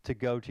to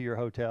go to your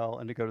hotel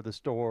and to go to the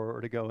store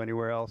or to go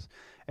anywhere else,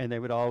 and they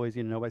would always,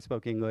 nobody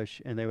spoke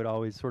English, and they would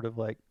always sort of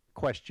like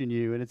question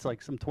you, and it's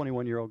like some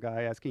 21-year-old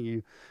guy asking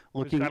you,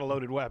 Who's got a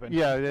loaded weapon.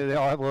 yeah, they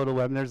all have a loaded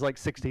weapon. There's like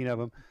 16 of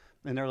them,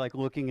 and they're like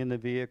looking in the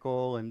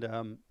vehicle.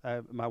 And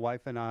my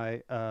wife and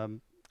I,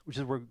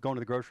 we're going to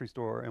the grocery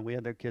store, and we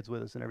had the kids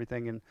with us and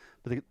everything,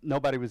 but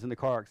nobody was in the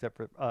car except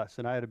for us.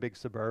 And I had a big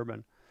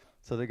Suburban,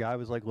 so the guy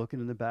was like looking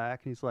in the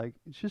back, and he's like,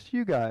 "It's just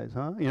you guys,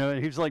 huh?" And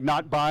he was like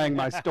not buying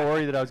my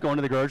story that I was going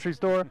to the grocery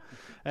store,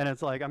 and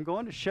it's like I'm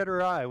going to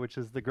Cheddar, which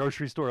is the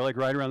grocery store like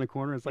right around the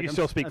corner. It's like You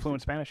still speak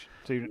fluent Spanish?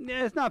 So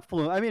yeah, it's not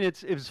fluent. I mean,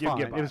 it was You can fine.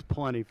 get by. It was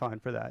plenty fine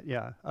for that.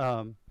 Yeah.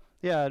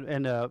 Yeah,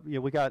 and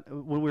we got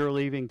when we were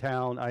leaving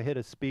town, I hit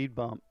a speed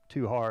bump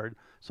too hard,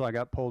 so I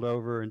got pulled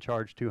over and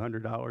charged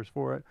 $200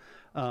 for it.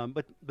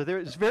 But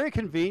it's very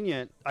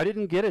convenient. I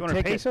didn't get a 200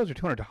 ticket. pesos or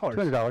 $200?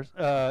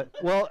 $200.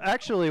 Well,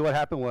 actually, what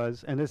happened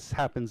was, and this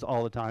happens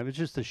all the time, it's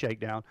just a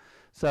shakedown.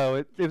 So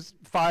it was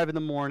 5 in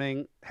the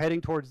morning,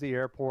 heading towards the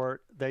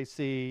airport. They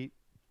see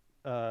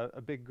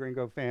a big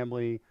gringo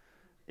family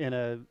in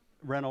a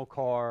rental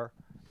car,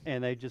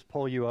 and they just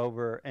pull you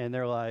over, and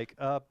they're like,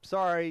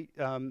 sorry,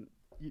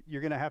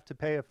 you're going to have to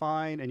pay a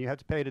fine, and you have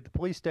to pay it at the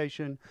police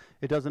station.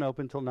 It doesn't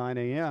open until 9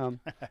 a.m.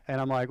 And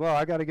I'm like, well,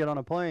 I got to get on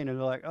a plane. And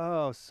they're like,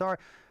 oh, sorry.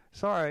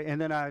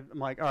 And then I'm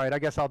like, all right, I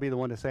guess I'll be the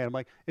one to say it. I'm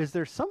like, is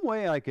there some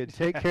way I could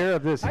take care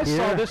of this I here?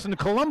 saw this in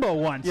Colombo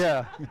once.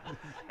 Yeah.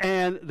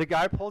 And the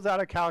guy pulls out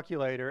a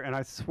calculator, and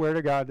I swear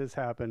to God this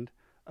happened.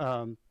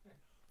 Well,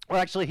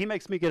 actually, he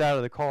makes me get out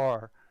of the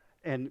car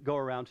and go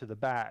around to the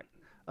back.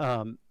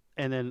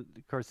 And then,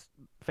 of course,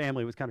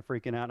 family was kind of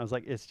freaking out. And I was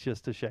like, it's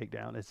just a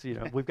shakedown. It's,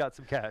 we've got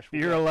some cash.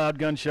 You're a loud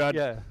gunshot.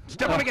 Yeah.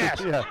 Step on the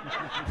gas.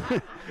 Yeah.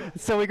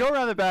 So we go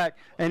around the back,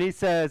 and he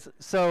says,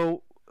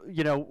 so,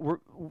 you're going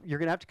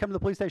to have to come to the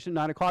police station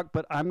at 9 o'clock,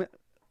 but I'm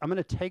going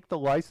to take the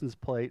license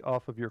plate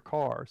off of your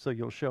car so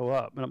you'll show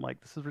up. And I'm like,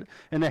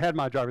 and they had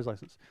my driver's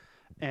license.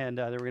 And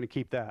they were going to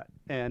keep that.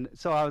 And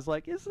so I was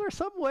like, is there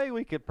some way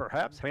we could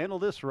perhaps handle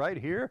this right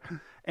here?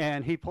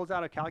 And he pulls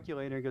out a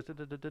calculator and goes,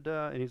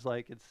 da-da-da-da-da, and he's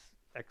like, it's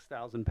X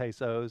thousand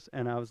pesos.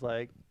 And I was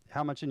like,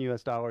 how much in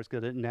US dollars?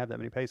 Because I didn't have that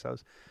many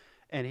pesos.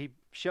 And he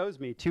shows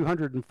me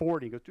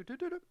 240. He goes,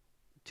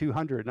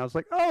 200. And I was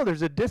like, oh,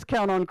 there's a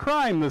discount on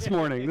crime this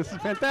morning. This is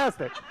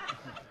fantastic.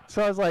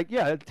 So I was like,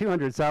 yeah,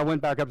 200. So I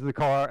went back up to the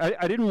car.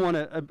 I didn't want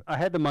to, I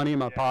had the money in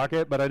my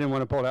pocket, but I didn't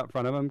want to pull it out in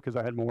front of him because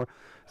I had more.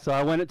 So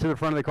I went to the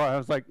front of the car. I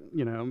was like,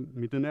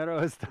 mi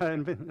dinero está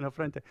en el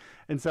frente.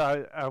 And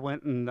so I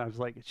went and I was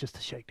like, it's just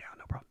a shakedown,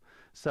 no problem.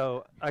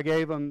 So I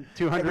gave him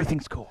 200.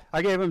 Everything's cool.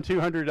 I gave him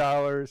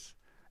 $200,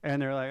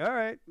 and they're like, all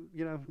right,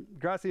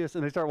 gracias.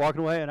 And they start walking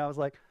away, and I was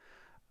like,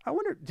 I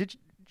wonder, did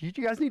you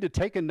guys need to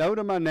take a note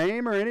of my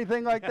name or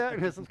anything like that?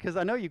 Because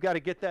I know you've got to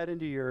get that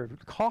into your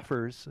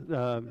coffers.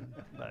 But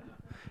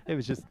it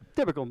was just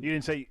typical. You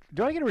didn't say,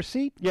 do I get a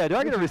receipt? Yeah, do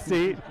I get a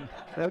receipt?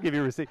 They'll give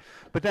you a receipt.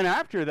 But then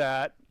after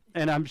that,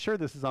 and I'm sure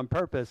this is on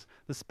purpose,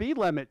 the speed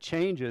limit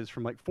changes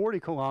from like 40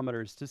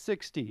 kilometers to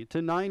 60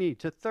 to 90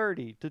 to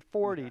 30 to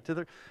 40 to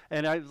the,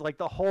 and I was like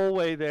the whole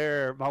way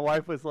there, my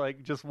wife was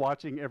like just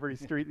watching every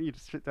street.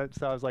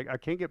 So I was like, I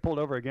can't get pulled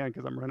over again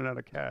because I'm running out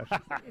of cash.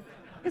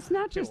 It's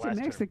not just a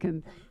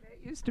Mexican thing.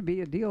 That used to be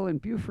a deal in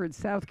Beaufort,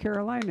 South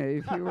Carolina.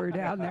 If you were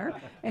down there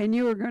and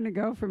you were going to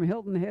go from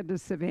Hilton Head to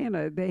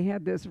Savannah, they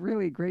had this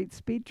really great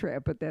speed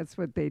trap, but that's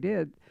what they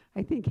did.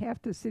 I think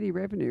half the city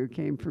revenue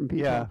came from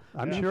people. Yeah,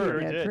 I'm sure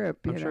that it did. trip.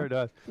 I'm sure it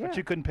does. Yeah. But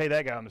you couldn't pay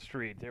that guy on the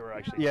street. They were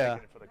actually Yeah.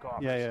 taking it for the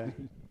coffers. Yeah.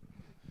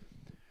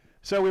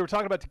 So we were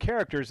talking about the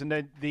characters, and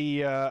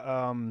you've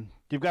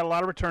got a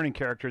lot of returning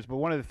characters, but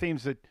one of the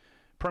themes that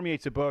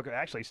permeates the book,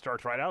 actually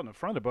starts right out in the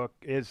front of the book,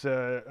 is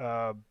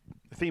the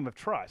theme of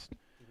trust.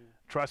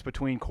 Trust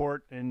between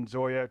Court and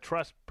Zoya,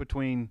 trust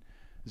between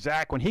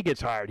Zach when he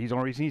gets hired. The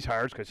only reason he's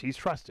hired is because he's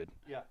trusted.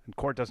 Yeah. And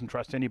Court doesn't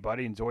trust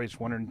anybody, and Zoya's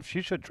wondering if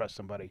she should trust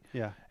somebody.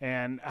 Yeah.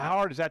 And how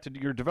hard is that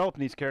you're developing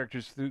these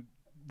characters through,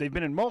 they've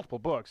been in multiple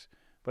books,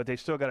 but they've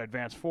still got to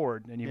advance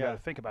forward, and you've got to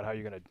think about how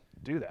you're going to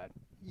do that.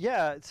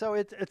 Yeah, so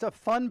it's a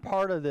fun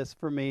part of this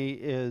for me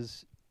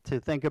is to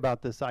think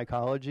about the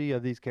psychology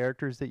of these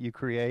characters that you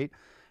create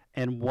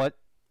and what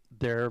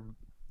their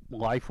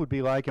life would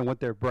be like and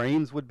what their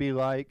brains would be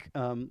like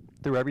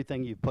through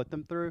everything you've put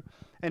them through.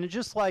 And it's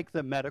just like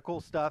the medical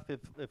stuff. If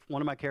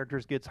one of my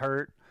characters gets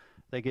hurt,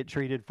 they get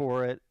treated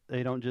for it.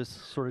 They don't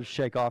just sort of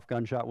shake off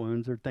gunshot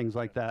wounds or things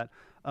like that.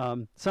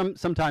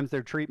 Sometimes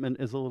their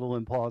treatment is a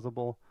little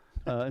implausible.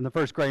 In the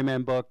first Gray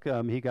Man book,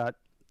 he got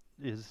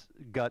his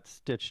gut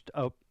stitched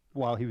up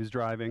while he was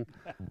driving,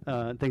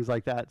 things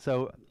like that.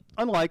 So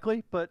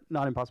unlikely, but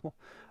not impossible.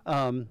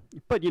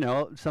 But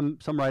some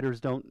writers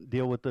don't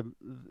deal with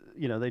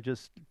they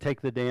just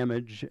take the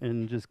damage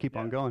and just keep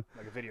on going.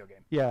 Like a video game.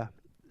 Yeah.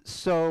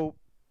 So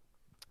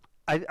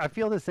I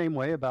feel the same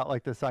way about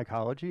like the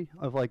psychology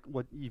of like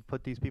what you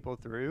put these people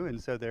through.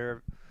 And so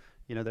they're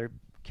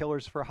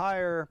killers for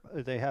hire.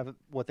 They have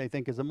what they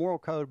think is a moral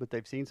code, but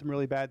they've seen some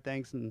really bad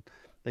things and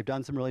they've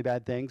done some really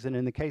bad things. And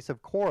in the case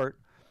of Court,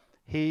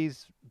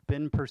 he's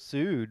been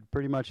pursued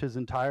pretty much his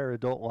entire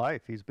adult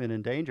life. He's been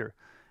in danger.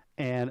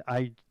 And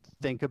I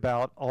think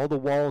about all the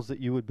walls that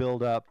you would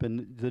build up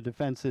and the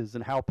defenses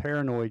and how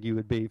paranoid you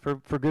would be for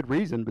good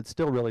reason, but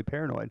still really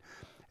paranoid.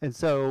 And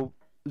so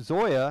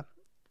Zoya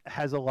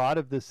has a lot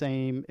of the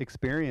same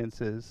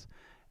experiences,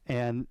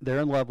 and they're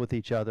in love with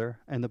each other.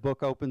 And the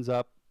book opens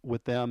up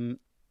with them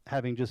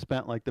having just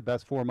spent like the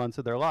best 4 months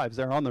of their lives.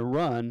 They're on the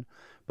run,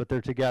 but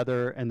they're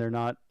together and they're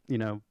not,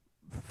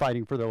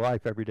 fighting for their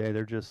life every day.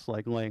 They're just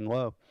like laying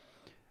low.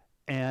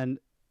 And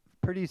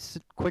pretty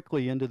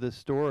quickly into this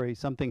story,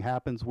 something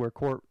happens where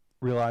Court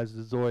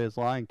realizes Zoya is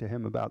lying to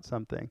him about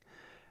something.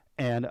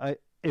 And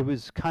it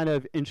was kind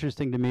of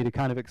interesting to me to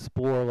kind of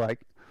explore like,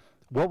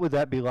 what would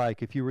that be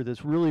like if you were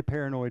this really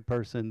paranoid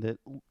person that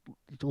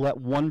let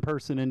one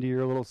person into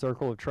your little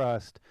circle of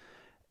trust,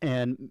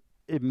 and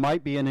it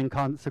might be an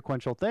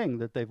inconsequential thing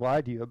that they've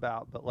lied to you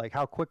about, but like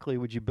how quickly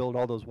would you build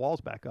all those walls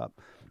back up?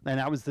 And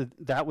that was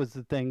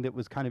the thing that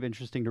was kind of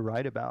interesting to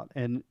write about,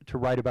 and to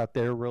write about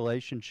their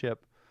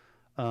relationship,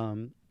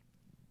 trying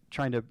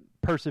to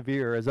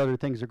persevere as other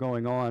things are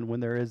going on when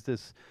there is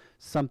this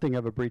something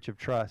of a breach of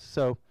trust.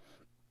 So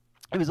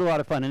it was a lot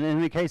of fun. And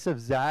in the case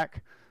of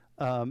Zach,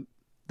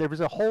 there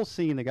was a whole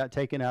scene that got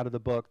taken out of the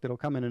book that'll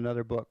come in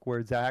another book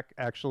where Zach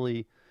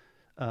actually,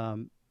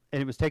 and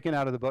it was taken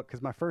out of the book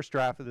because my first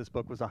draft of this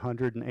book was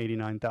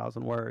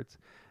 189,000 words,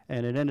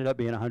 and it ended up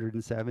being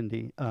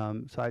 170.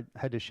 So I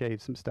had to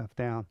shave some stuff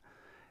down.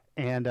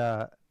 And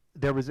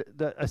there was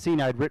a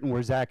scene I'd written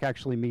where Zach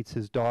actually meets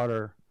his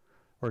daughter,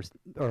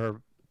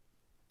 or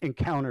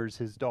encounters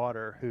his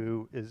daughter,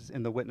 who is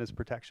in the witness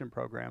protection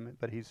program,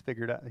 but he's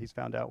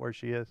found out where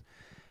she is.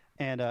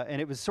 And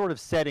it was sort of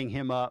setting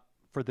him up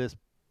for this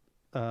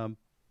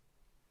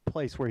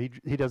place where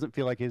he doesn't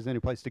feel like he has any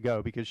place to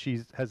go because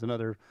she has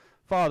another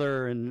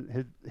father,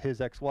 and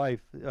his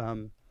ex-wife,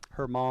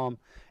 her mom.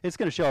 It's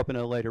going to show up in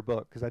a later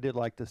book because I did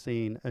like the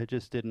scene. It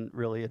just didn't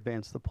really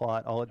advance the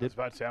plot. All it did. I was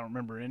about to say, I don't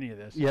remember any of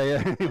this.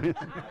 Yeah.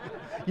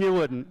 You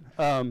wouldn't.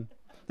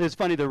 It's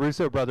funny, the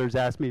Russo brothers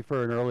asked me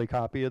for an early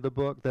copy of the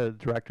book, the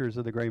directors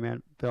of the Gray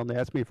Man film. They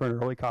asked me for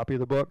an early copy of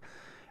the book,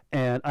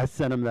 and I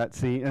sent them that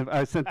scene. And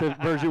I sent the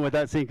version with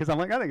that scene because I'm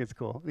like, I think it's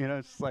cool.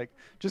 It's just like,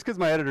 just because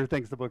my editor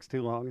thinks the book's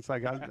too long, it's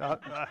like,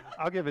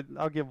 I'll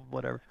give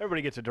whatever.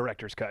 Everybody gets a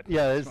director's cut.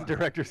 Yeah, it's a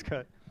director's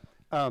cut.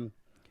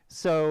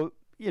 So,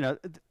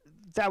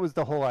 that was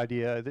the whole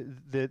idea.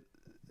 That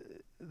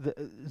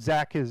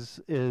Zach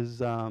is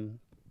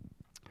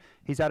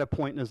he's at a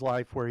point in his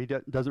life where he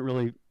doesn't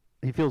really,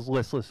 he feels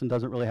listless and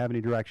doesn't really have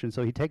any direction.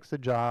 So he takes a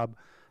job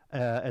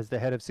as the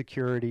head of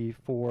security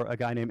for a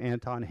guy named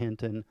Anton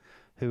Hinton,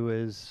 who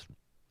is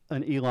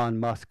an Elon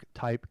Musk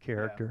type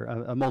character,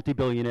 a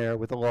multi-billionaire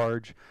with a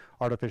large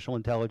artificial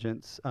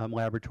intelligence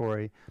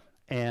laboratory.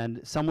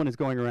 And someone is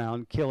going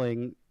around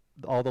killing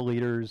all the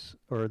leaders,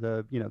 or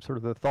the, sort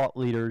of the thought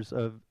leaders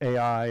of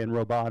AI and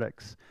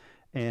robotics.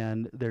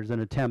 And there's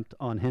an attempt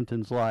on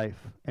Hinton's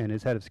life, and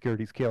his head of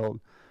security is killed.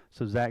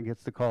 So Zach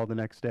gets the call the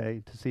next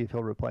day to see if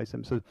he'll replace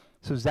him. So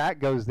Zach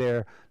goes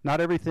there. Not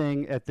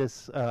everything at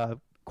this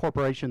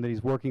corporation that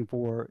he's working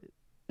for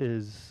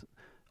is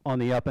on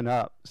the up and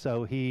up.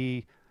 So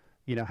he,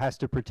 has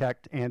to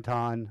protect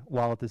Anton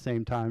while at the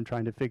same time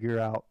trying to figure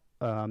out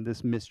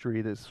this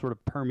mystery that's sort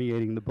of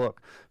permeating the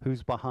book.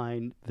 Who's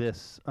behind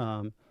this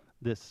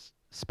this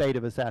spate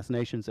of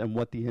assassinations and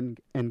what the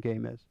end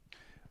game is.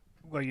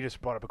 Well, you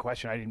just brought up a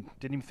question I didn't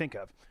even think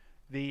of.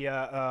 The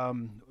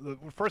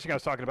first thing I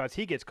was talking about is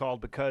he gets called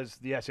because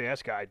the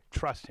SAS guy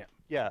trusts him.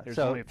 Yeah. There's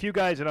so only a few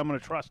guys that I'm going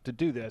to trust to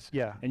do this.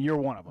 Yeah. And you're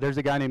one of them. There's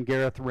a guy named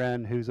Gareth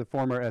Wren who's a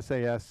former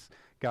SAS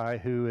guy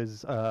who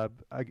is, I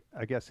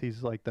guess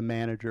he's like the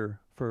manager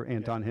for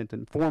Anton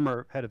Hinton,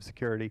 former head of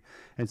security.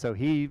 And so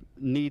he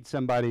needs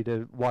somebody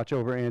to watch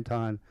over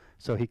Anton,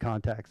 so he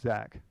contacts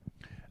Zach.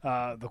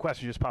 The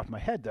question just popped in my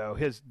head, though.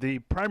 The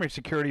primary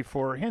security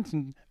for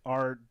Hinton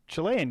are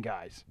Chilean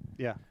guys.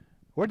 Yeah.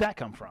 Where'd that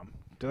come from?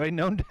 Do they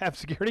known to have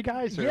security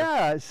guys? Or?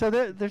 Yeah, so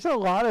there's a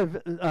lot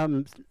of...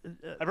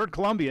 I've heard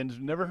Colombians,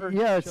 never heard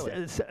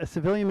Chile.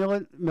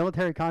 Civilian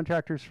military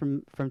contractors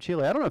from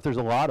Chile. I don't know if there's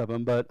a lot of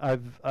them, but I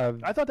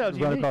thought that was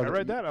unique. I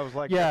read that. I was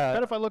like, I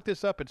bet if I look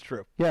this up, it's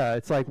true. Yeah,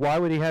 it's like, why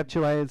would he have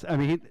Chileans? I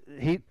mean,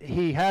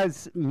 he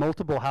has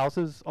multiple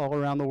houses all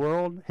around the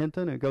world,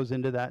 Hinton. It goes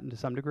into that to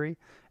some degree.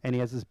 And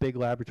he has this big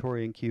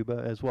laboratory in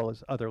Cuba as well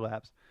as other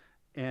labs.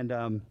 And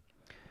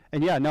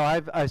yeah, no,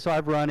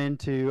 I've run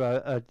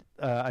into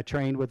I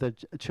trained with a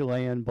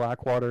Chilean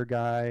Blackwater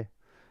guy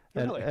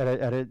Really?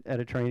 at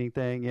a training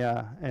thing.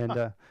 Yeah,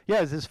 and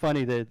it's just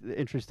funny the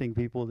interesting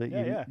people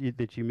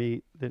that you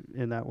meet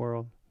in that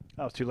world.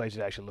 I was too lazy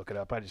to actually look it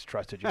up. I just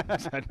trusted you.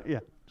 Yeah,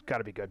 it's got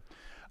to be good.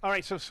 All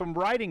right, so some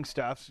writing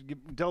stuff.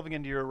 Delving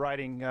into your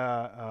writing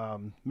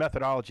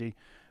methodology,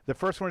 the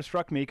first one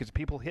struck me because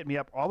people hit me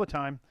up all the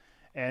time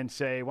and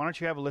say, "Why don't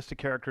you have a list of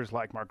characters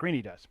like Mark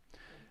Greaney does?"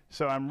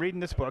 So I'm reading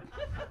this book.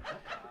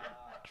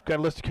 It's got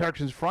a list of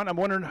characters in front. I'm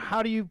wondering,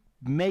 how do you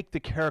make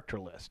the character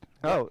list?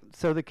 Oh,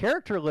 so the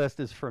character list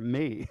is from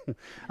me.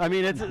 I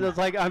mean, it's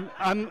like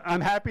I'm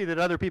happy that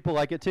other people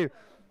like it too.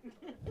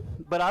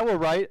 But I will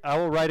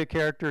write a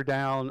character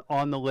down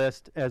on the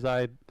list as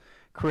I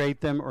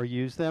create them or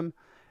use them.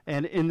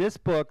 And in this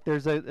book,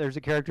 there's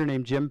a character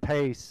named Jim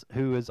Pace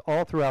who is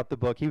all throughout the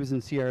book. He was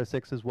in Sierra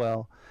 6 as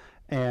well,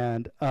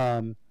 and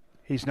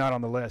he's not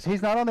on the list.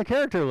 He's not on the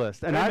character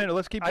list. And Wait a minute,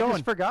 let's keep going. I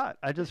just forgot.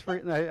 I just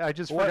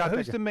forgot.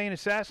 Who's the main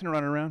assassin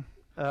running around?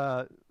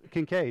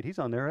 Kincaid. He's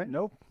on there, right?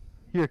 Nope.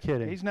 You're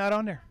kidding. He's not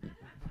on there.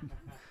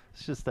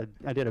 It's just that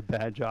I did a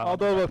bad job.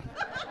 Although,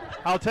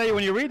 I'll tell you,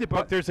 when you read the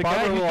book, there's a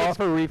guy who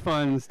offer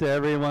refunds to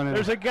everyone.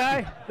 There's a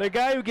guy, the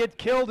guy who gets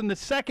killed in the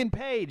second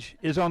page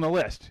is on the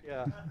list.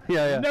 Yeah.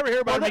 You never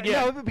hear about him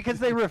again. No, because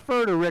they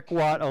refer to Rick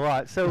Watt a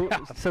lot. So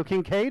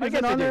Kincaid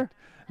isn't on there?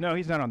 No,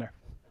 he's not on there.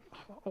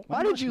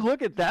 Why did you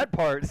look at that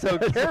part so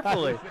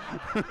carefully?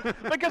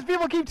 Because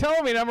people keep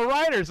telling me, and I'm a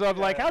writer, so I'm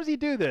like, how does he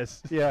do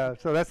this? Yeah,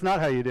 so that's not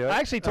how you do it. I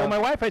actually told my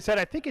wife, I said,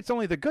 I think it's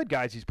only the good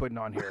guys he's putting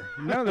on here.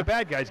 None of the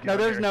bad guys get on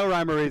there's here. no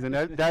rhyme or reason.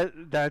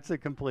 That's a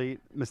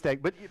complete mistake.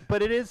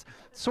 But it is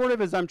sort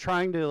of as I'm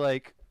trying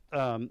to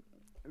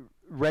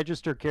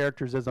register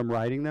characters as I'm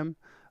writing them.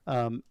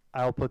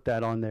 I'll put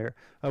that on there.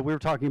 We were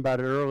talking about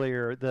it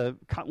earlier.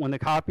 When the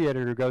copy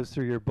editor goes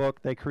through your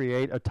book, they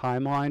create a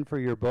timeline for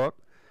your book.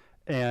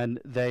 And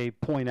they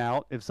point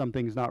out if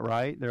something's not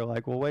right. They're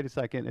like, well, wait a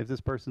second. If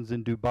this person's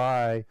in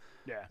Dubai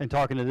and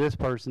talking to this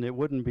person, it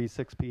wouldn't be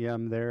 6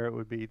 p.m. there. It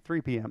would be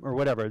 3 p.m. or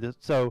whatever.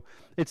 So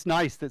it's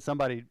nice that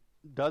somebody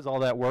does all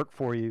that work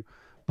for you.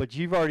 But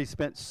you've already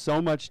spent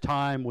so much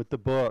time with the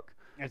book.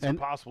 It's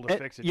impossible to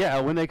fix it. Yeah,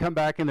 when they come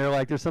back and they're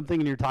like, there's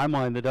something in your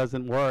timeline that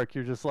doesn't work,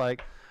 you're just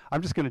like,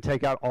 I'm just going to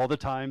take out all the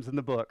times in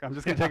the book. I'm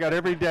just going to take out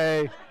every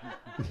day.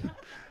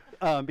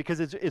 Because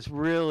it's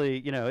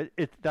really,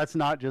 that's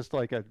not just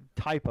like a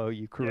typo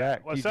you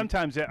correct. Yeah. Well,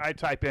 sometimes I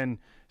type in,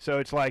 so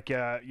it's like,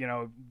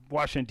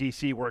 Washington,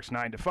 D.C. works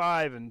 9 to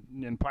 5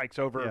 and Pike's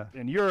over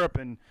in Europe,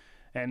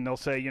 and they'll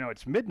say,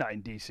 it's midnight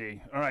in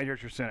D.C. All right,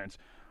 here's your sentence.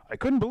 I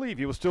couldn't believe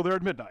he was still there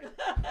at midnight.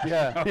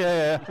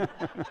 Yeah.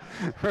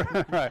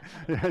 Right.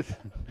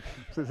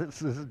 So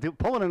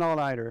pulling an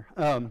all-nighter.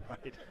 Right.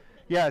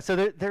 Yeah, so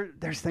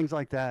there's things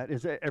like that.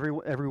 Is every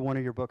one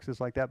of your books is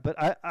like that. But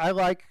I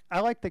like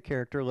the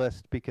character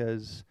list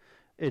because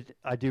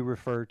I do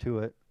refer to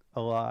it a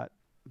lot.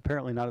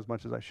 Apparently not as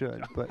much as I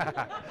should. But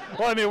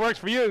well, I mean, it works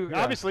for you.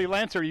 Yeah. Obviously,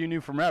 Lancer you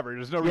knew from ever.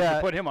 There's no reason to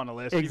put him on the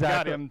list.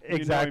 Exactly. You've got him.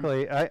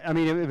 Exactly. I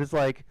mean, it was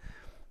like.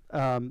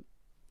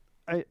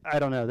 I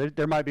don't know.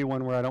 There might be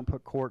one where I don't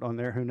put Court on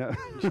there. Who knows?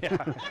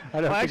 Yeah.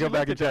 I'd have to go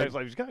back and check. I was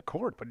like, he's got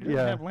Court, but he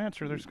doesn't have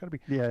Lancer. There's got to be.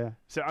 Yeah.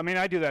 So, I mean,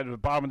 I do that at the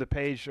bottom of the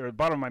page, or the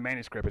bottom of my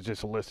manuscript is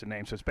just a list of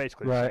names. So it's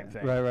basically the same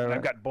thing. Right.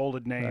 I've got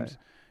bolded names.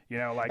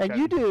 Like. And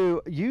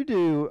you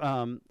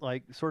do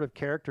like sort of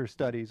character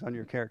studies on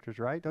your characters,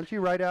 right? Don't you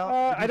write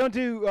out? I don't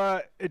do.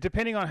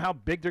 Depending on how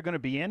big they're going to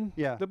be in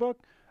the book.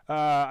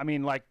 I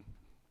mean, like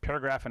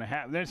paragraph and a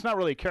half. Then it's not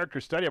really a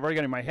character study. I've already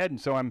got it in my head, and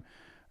so I'm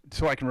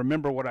so I can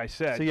remember what I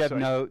said. So you have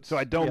notes. So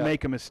I don't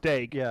make a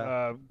mistake.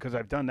 Yeah. Because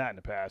I've done that in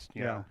the past.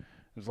 You Yeah. know,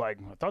 it's like,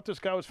 I thought this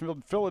guy was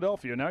from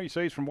Philadelphia. Now you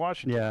say he's from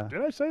Washington. Yeah.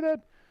 Did I say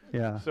that?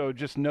 Yeah. So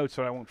just notes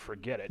so I won't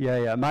forget it. Yeah,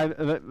 yeah.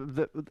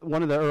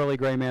 One of the early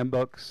Gray Man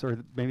books,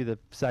 or maybe the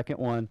second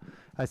one,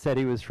 I said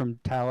he was from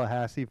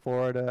Tallahassee,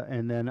 Florida,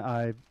 and then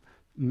I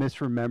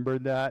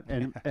misremembered that,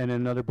 and and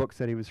another book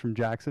said he was from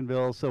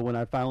Jacksonville. So when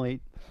I finally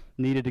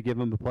needed to give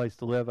him a place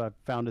to live, I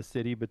found a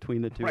city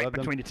between the two Right of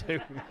them. between the two.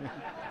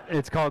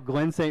 It's called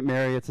Glen St.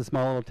 Mary. It's a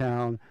small little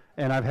town,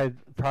 and I've had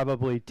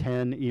probably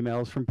 10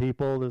 emails from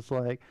people that's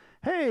like,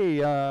 "Hey,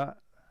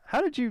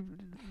 how do you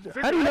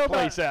know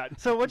place about? at.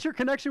 So what's your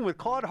connection with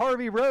Claude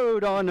Harvey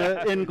Road on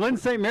in Glen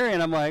St. Mary?"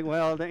 And I'm like,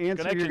 "Well, the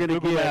answer you're going to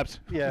Google get, Maps.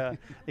 yeah,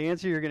 the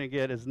answer you're going to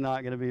get is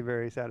not going to be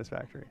very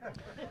satisfactory."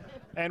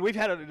 And we've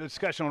had a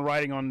discussion on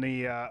writing on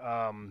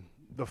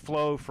the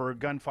flow for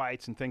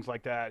gunfights and things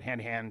like that,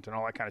 hand-to-hand and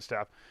all that kind of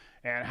stuff.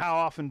 And how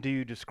often do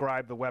you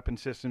describe the weapon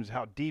systems?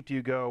 How deep do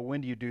you go?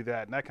 When do you do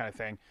that? And that kind of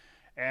thing.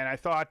 And I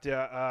thought,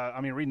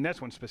 reading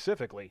this one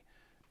specifically,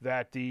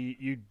 that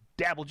you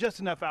dabble just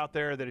enough out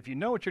there that if you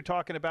know what you're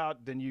talking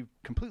about, then you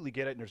completely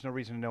get it and there's no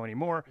reason to know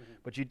anymore. Mm-hmm.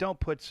 But you don't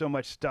put so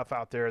much stuff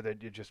out there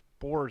that it just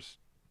bores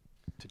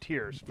to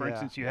tears. For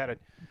instance, you had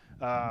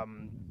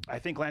I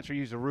think Lancer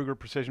used a Ruger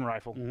precision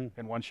rifle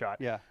in one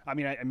shot. Yeah. I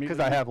mean, Because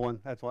I have one.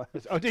 That's why.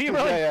 Oh, do you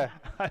really? Yeah,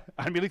 yeah.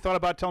 I immediately thought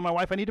about telling my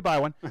wife I need to buy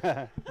one.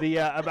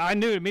 I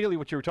knew immediately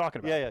what you were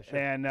talking about. Yeah, yeah, sure.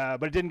 And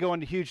but it didn't go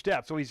into huge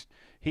depth. So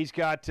he's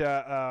got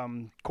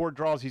cord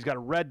draws. He's got a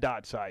red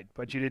dot sight,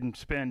 but you didn't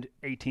spend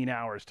 18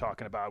 hours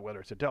talking about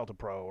whether it's a Delta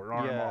Pro or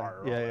RMR or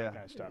all that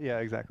kind of stuff. Yeah,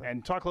 exactly.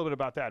 And talk a little bit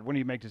about that. When do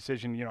you make the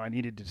decision? You know, I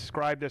needed to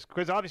describe this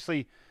because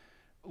obviously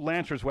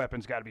Lancer's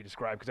weapons got to be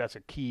described because that's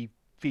a key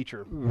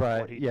feature.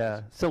 Right.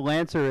 Yeah. So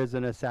Lancer is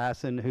an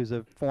assassin who's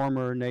a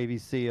former Navy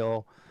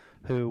SEAL,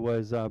 who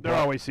was. They're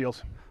always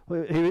SEALs.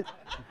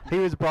 He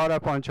was brought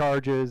up on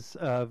charges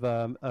of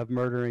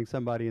murdering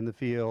somebody in the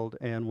field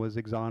and was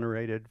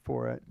exonerated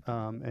for it.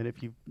 And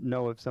if you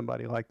know of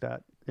somebody like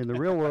that in the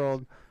real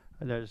world,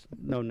 there's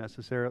not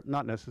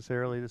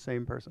necessarily the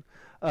same person.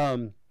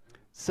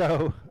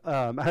 So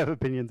I have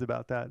opinions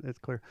about that. It's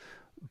clear.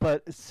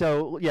 But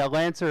so, yeah,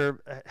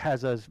 Lancer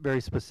has a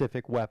very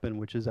specific weapon,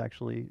 which is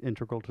actually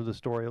integral to the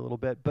story a little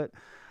bit. But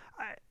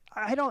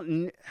I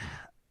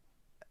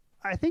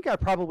think I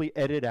probably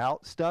edit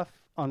out stuff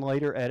on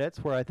later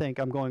edits where I think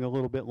I'm going a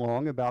little bit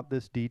long about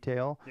this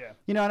detail. Yeah.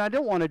 You know, and I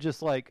don't want to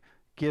just like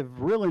give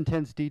real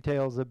intense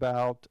details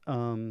about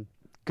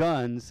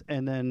guns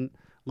and then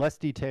less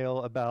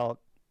detail about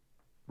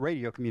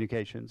radio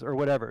communications or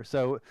whatever.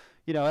 So,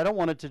 you know, I don't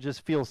want it to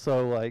just feel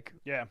so like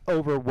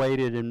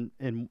overweighted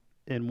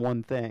in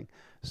one thing.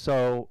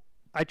 So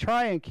I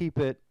try and keep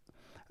it,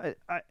 when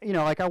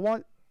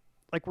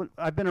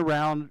I've been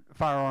around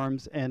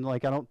firearms and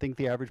like I don't think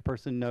the average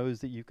person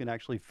knows that you can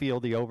actually feel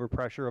the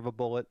overpressure of a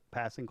bullet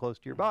passing close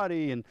to your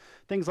body and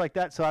things like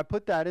that. So I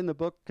put that in the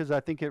book because I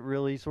think it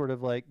really sort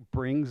of like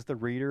brings the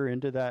reader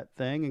into that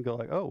thing and go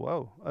like, oh,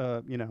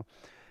 whoa,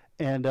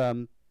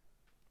 and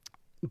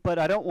but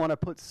I don't want to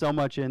put so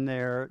much in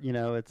there, you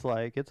know, it's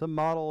like it's a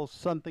model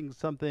something,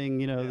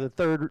 you know, the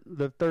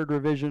third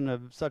revision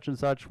of such and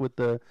such with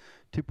the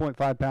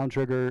 2.5 pound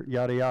trigger,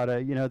 yada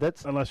yada, you know,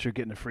 that's unless you're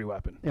getting a free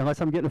weapon.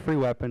 Unless I'm getting a free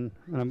weapon,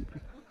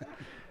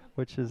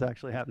 which is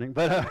actually happening,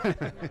 but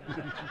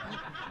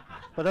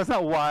but that's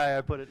not why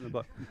I put it in the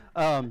book.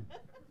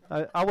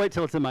 I'll wait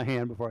till it's in my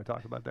hand before I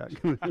talk about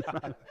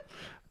that.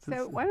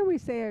 So why don't we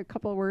say a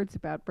couple of words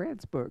about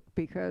Brad's book?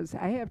 Because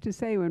I have to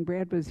say, when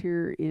Brad was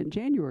here in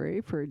January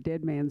for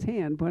Dead Man's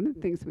Hand, one of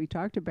the things we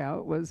talked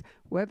about was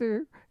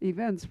whether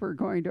events were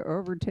going to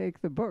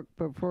overtake the book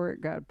before it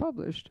got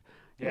published.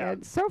 Yeah.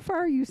 And so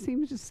far, you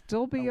seem to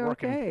still be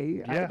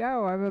okay. Yeah. I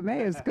know, I'm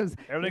amazed because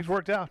everything's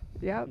worked out.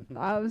 Yeah.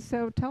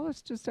 So tell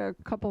us just a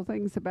couple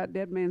things about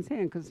Dead Man's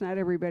Hand, because not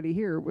everybody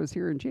here was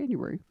here in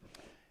January.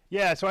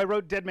 Yeah, so I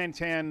wrote Dead Man's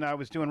Hand. I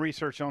was doing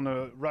research on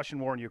the Russian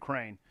war in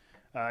Ukraine.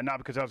 Not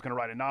because I was going to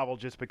write a novel,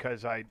 just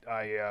because I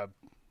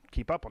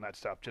keep up on that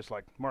stuff, just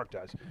like Mark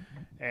does.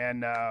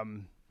 And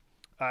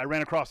I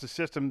ran across the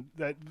system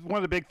that one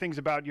of the big things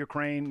about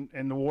Ukraine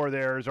and the war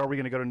there is, are we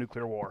going to go to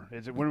nuclear war?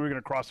 Is it when are we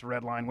going to cross the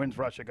red line? When's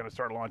Russia going to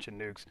start launching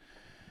nukes?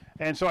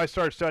 And so I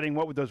started studying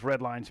what would those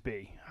red lines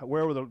be?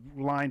 Where would the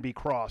line be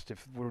crossed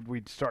if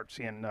we'd start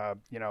seeing,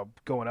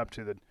 going up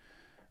to the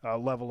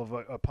level of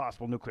a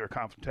possible nuclear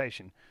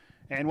confrontation?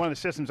 And one of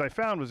the systems I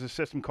found was a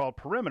system called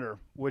Perimeter,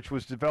 which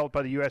was developed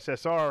by the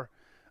USSR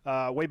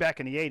way back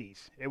in the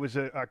 80s. It was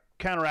a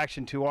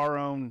counteraction to our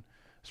own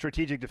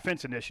strategic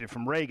defense initiative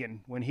from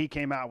Reagan when he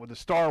came out with the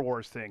Star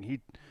Wars thing. He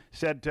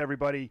said to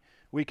everybody,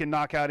 we can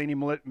knock out any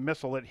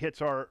missile that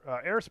hits our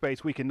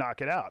airspace, we can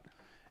knock it out.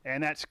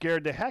 And that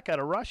scared the heck out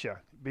of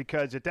Russia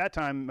because at that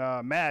time,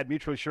 MAD,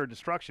 mutually assured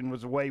destruction,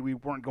 was the way we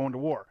weren't going to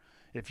war.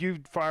 If you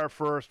fire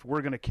first,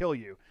 we're going to kill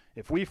you.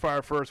 If we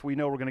fire first, we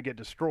know we're going to get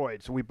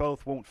destroyed, so we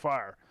both won't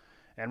fire.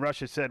 And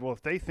Russia said, well,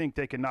 if they think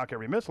they can knock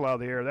every missile out of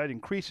the air, that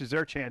increases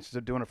their chances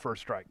of doing a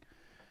first strike.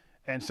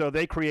 And so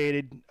they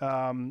created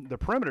the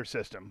perimeter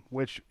system,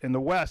 which in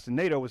the West in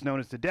NATO was known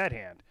as the dead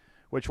hand,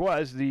 which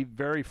was the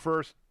very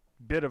first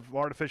bit of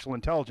artificial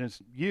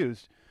intelligence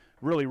used,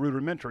 really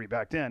rudimentary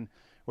back then,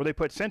 where they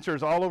put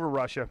sensors all over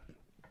Russia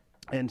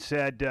and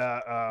said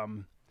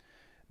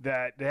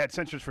that they had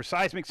sensors for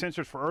seismic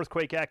sensors, for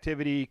earthquake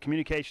activity,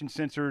 communication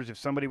sensors, if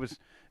somebody was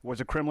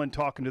a Kremlin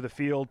talking to the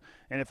field.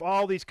 And if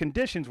all these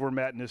conditions were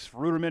met in this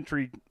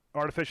rudimentary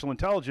artificial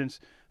intelligence,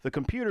 the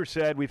computer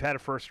said we've had a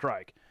first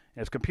strike.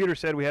 And if the computer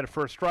said we had a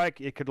first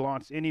strike, it could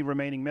launch any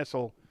remaining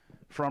missile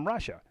from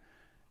Russia.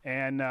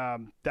 And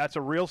that's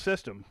a real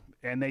system,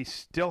 and they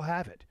still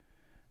have it.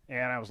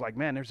 And I was like,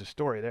 man, there's a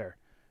story there.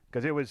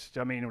 Because it was,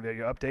 I mean, were they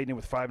updating it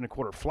with 5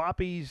 1/4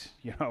 floppies?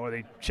 You know, are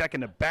they checking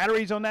the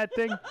batteries on that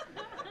thing?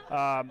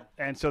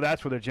 And so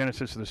that's where the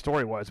genesis of the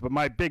story was. But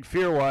my big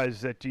fear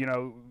was that, you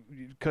know,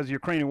 because the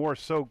Ukrainian war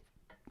is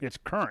it's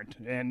current,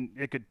 and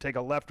it could take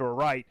a left or a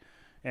right,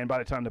 and by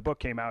the time the book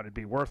came out, it'd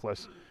be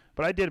worthless.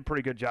 But I did a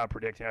pretty good job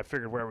predicting. I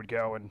figured where it would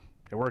go, and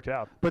it worked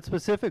out. But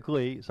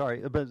specifically,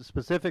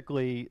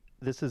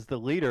 this is the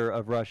leader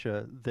of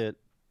Russia that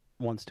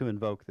wants to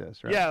invoke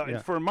this, right? Yeah,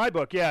 for my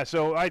book, yeah.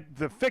 So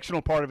the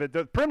fictional part of it,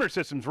 the perimeter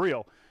system's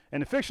real.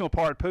 And the fictional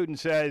part, Putin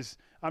says,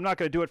 I'm not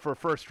going to do it for a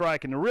first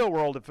strike. In the real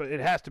world, it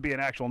has to be an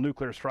actual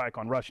nuclear strike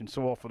on Russian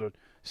soil for the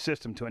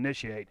system to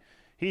initiate.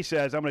 He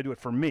says, I'm going to do it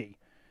for me.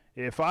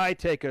 If I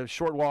take a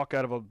short walk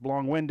out of a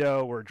long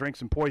window or drink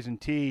some poison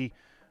tea,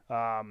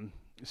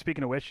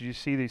 speaking of which, did you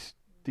see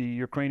the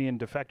Ukrainian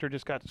defector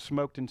just got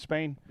smoked in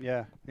Spain?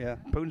 Yeah.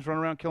 Putin's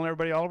running around killing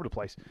everybody all over the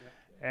place. Yeah.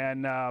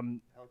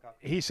 And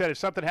he said, if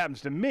something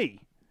happens to me,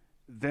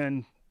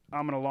 then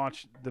I'm going to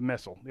launch the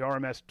missile, the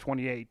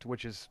RMS-28,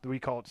 which is, we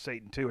call it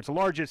Satan II. It's the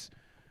largest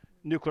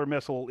nuclear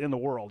missile in the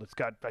world. It's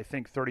got, I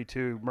think,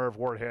 32 MIRV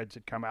warheads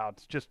that come out.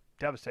 It's just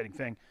a devastating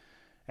thing.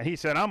 And he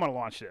said, I'm going to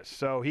launch this.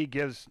 So he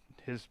gives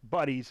his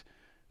buddies,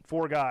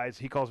 4 guys,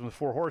 he calls them the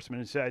 4 horsemen,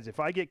 and says, if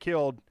I get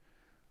killed,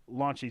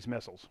 launch these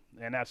missiles.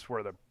 And that's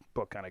where the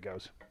book kind of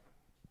goes.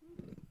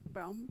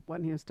 Well,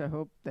 one has to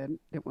hope that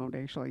it won't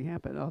actually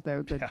happen,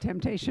 although the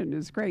temptation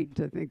is great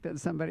to think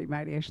that somebody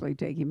might actually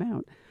take him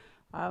out.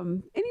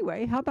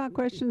 Anyway, how about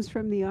questions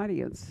from the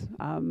audience?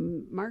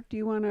 Mark, do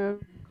you want to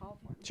call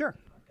for them? Sure.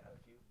 I've got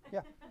a few.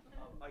 Yeah.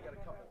 I got a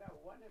couple.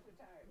 One at a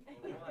time.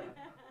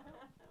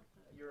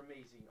 You're an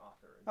amazing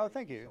author. Oh,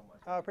 thank you. So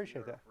much. I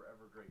appreciate that.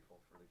 Forever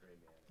grateful for the Gray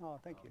Man. Oh,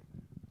 thank you.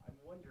 I'm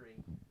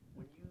wondering,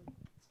 when you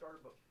start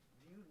a book,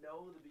 do you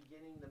know the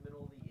beginning, the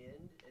middle, the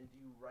end, and do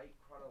you write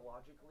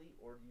chronologically,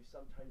 or do you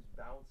sometimes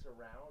bounce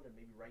around and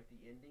maybe write the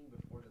ending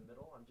before the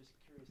middle? I'm just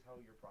curious how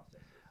your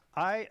process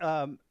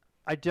is.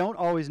 I don't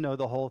always know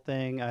the whole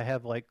thing. I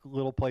have like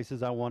little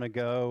places I want to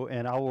go,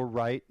 and I will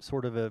write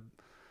sort of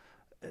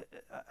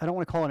I don't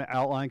want to call it an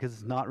outline because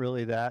it's not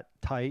really that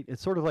tight.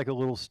 It's sort of like a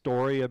little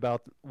story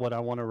about what I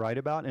want to write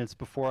about, and it's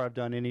before I've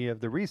done any of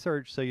the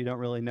research, so you don't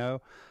really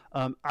know.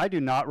 I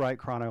do not write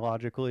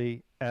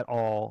chronologically at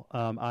all.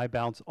 I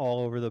bounce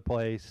all over the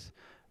place,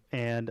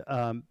 and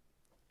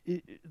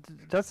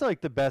that's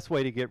like the best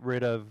way to get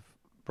rid of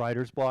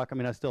writer's block. I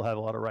mean, I still have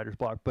a lot of writer's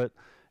block, but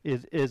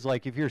is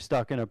like if you're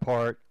stuck in a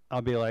part,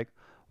 I'll be like,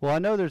 well, I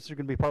know there's going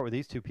to be a part where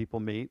these 2 people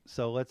meet,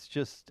 so let's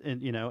just,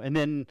 and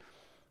then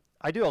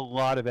I do a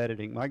lot of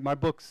editing. My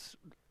books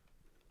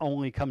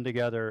only come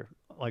together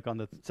like on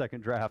the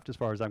second draft, as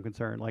far as I'm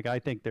concerned. Like I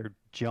think they're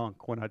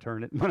junk when I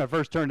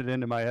first turn it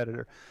into my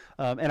editor,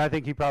 and I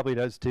think he probably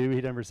does too.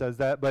 He never says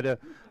that, but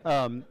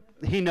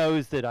he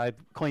knows that I've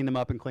cleaned them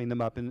up,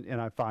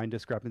 and I find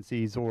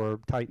discrepancies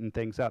or tighten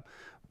things up.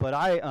 But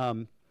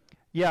I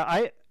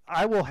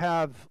will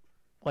have.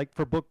 Like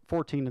for book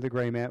 14 of The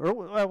Gray Man, or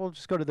we'll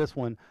just go to this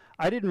one.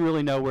 I didn't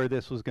really know where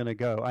this was going to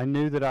go. I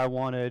knew who I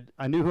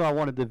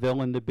wanted the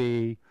villain to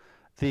be.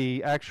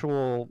 The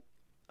actual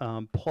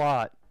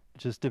plot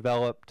just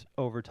developed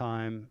over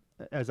time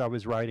as I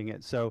was writing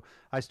it. So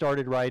I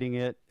started writing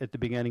it at the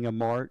beginning of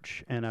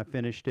March, and I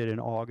finished it in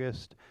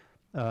August,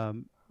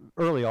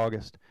 early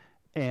August.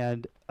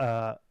 And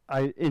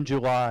in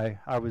July,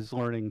 I was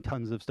learning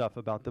tons of stuff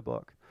about the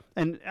book.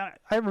 And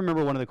I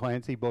remember one of the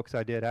Clancy books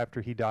I did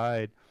after he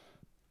died.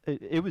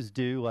 It was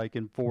due like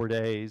in 4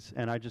 days,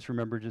 and I just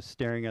remember just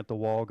staring at the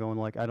wall going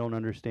like, I don't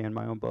understand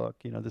my own book.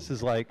 This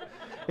is like,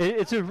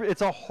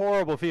 it's a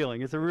horrible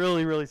feeling. It's a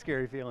really, really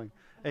scary feeling.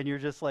 And you're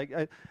just like,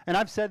 and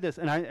I've said this,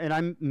 and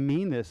I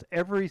mean this,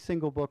 every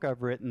single book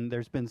I've written,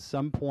 there's been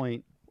some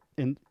point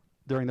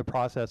during the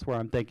process where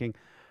I'm thinking,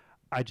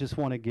 I just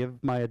want to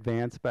give my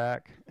advance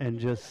back and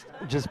just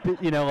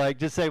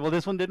say, well,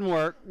 this one didn't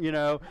work.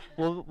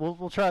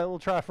 We'll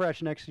try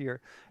fresh next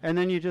year. And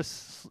then you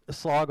just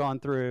slog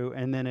on through,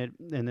 and then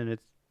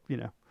it's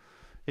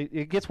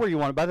it gets where you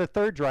want it. By the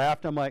third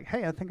draft, I'm like,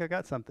 hey, I think I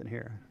got something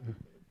here.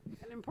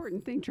 And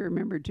important thing to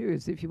remember too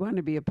is if you want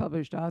to be a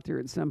published author,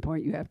 at some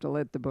point you have to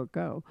let the book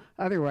go.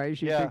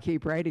 Otherwise, you could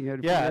keep writing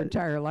it for your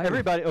entire life.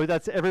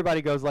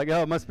 Everybody goes like,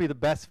 "Oh, it must be the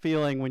best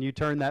feeling when you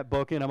turn that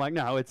book in." I'm like,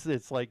 no,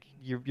 it's like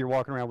you're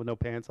walking around with no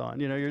pants on.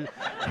 You know,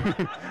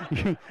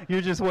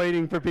 you're just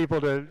waiting for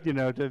people to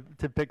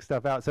to pick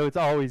stuff out. So it's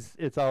always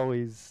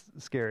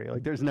scary.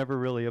 Like there's never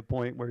really a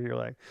point where you're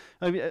like,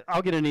 I mean,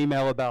 I'll get an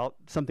email about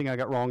something I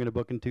got wrong in a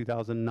book in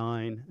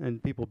 2009,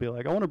 and people be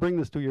like, "I want to bring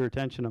this to your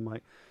attention." I'm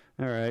like,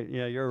 all right,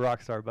 yeah, you're a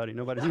rock star, buddy.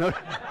 Nobody's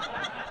noticed.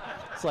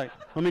 It's like,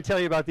 let me tell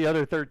you about the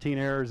other 13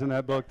 errors in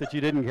that book that you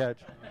didn't catch.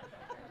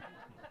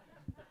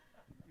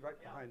 Right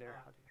behind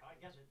there. I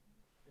guess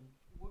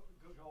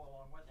go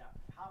along with that.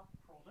 How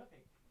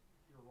prolific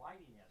your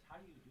writing is. How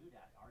do you do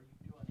that? Are you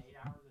doing 8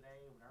 hours a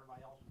day when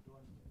everybody else is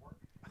doing work?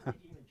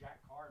 Even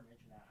Jack Carr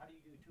mentioned that. How do you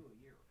do 2 a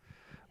year?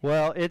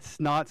 Well, it's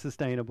not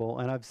sustainable,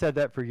 and I've said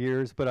that for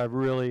years, but I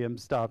really am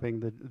stopping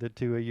the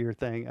 2 a year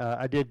thing.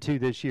 I did 2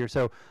 this year,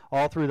 so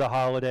all through the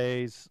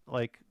holidays,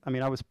 I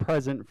was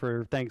present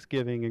for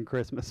Thanksgiving and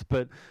Christmas,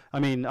 but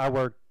I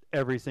worked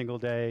every single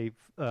day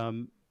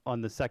on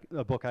the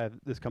book I have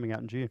this coming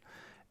out in June,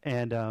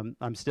 and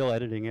I'm still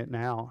editing it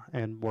now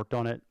and worked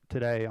on it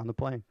today on the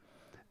plane.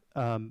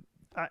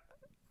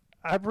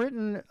 I've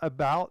written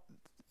about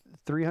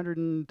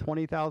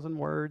 320,000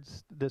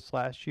 words this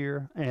last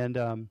year,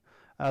 and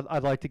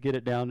I'd like to get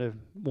it down to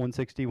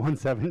 160,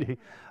 170.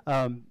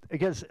 I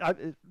guess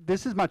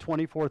this is my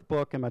 24th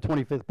book, and my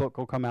 25th book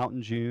will come out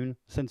in June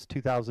since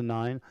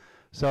 2009.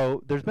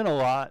 So there's been a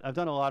lot. I've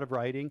done a lot of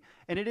writing,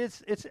 and I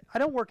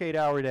don't work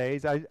 8-hour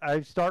days.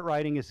 I start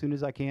writing as soon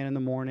as I can in the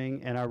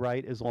morning, and I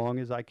write as long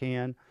as I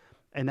can,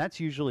 and that's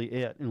usually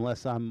it,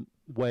 unless I'm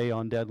way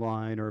on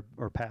deadline or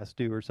past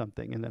due or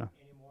something, and then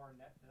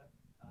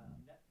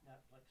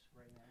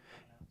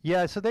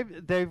yeah, so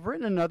they've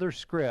written another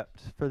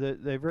script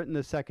they've written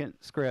the second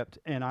script,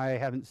 and I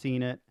haven't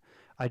seen it.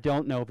 I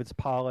don't know if it's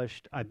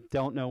polished. I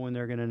don't know when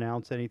they're going to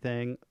announce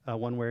anything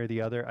one way or the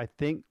other. I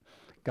think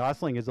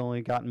Gosling has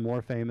only gotten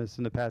more famous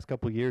in the past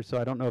couple of years, so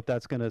I don't know if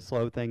that's going to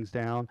slow things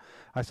down.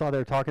 I saw they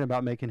were talking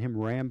about making him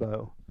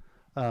Rambo.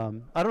 I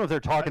don't know if they're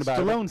talking about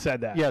Stallone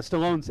said that. Yeah,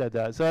 Stallone said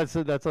that. So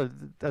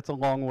that's a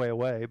long way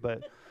away,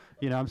 but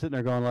I'm sitting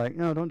there going like,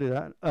 no, don't do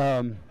that.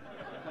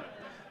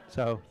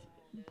 So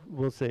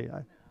we'll see.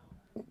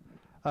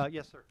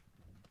 Yes, sir.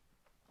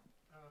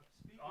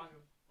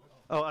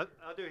 I'll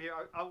do it here.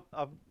 I don't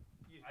know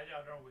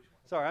which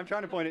one. Sorry, I'm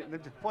trying to point it.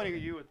 Pointing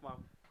at you with my.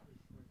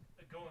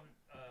 Going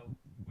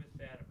with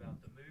that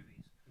about the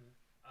movies.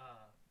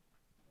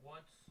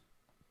 Once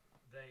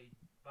they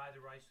buy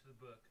the rights to the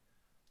book,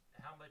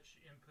 how much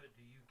input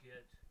do you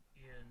get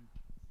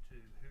into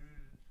who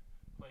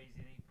plays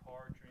any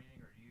parts or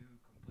anything, or are you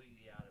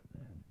completely out of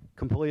that?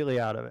 Completely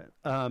out of it.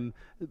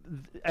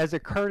 As a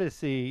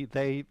courtesy,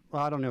 I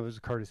don't know if it was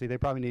a courtesy, they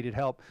probably needed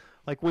help.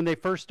 Like when they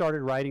first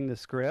started writing the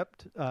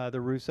script,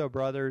 the Russo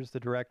brothers, the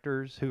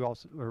directors,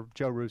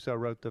 Joe Russo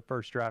wrote the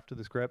first draft of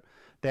the script,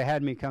 they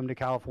had me come to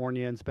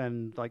California and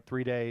spend like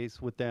 3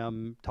 days with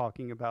them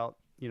talking about,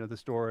 the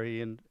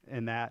story and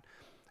that.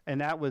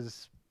 And that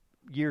was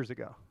years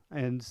ago.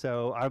 And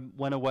so I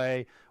went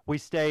away. We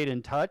stayed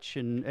in touch,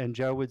 and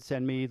Joe would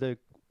send me the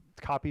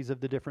copies of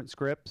the different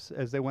scripts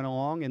as they went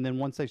along, and then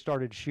once they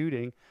started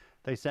shooting,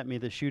 they sent me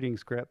the shooting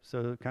script,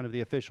 so kind of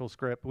the official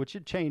script, which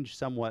had changed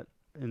somewhat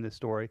in this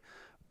story,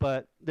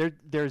 but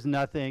there's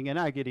nothing. And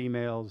I get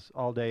emails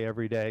all day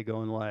every day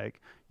going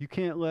like, you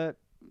can't let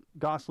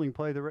Gosling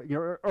play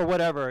or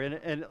whatever,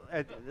 and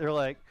they're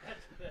like,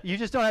 you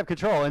just don't have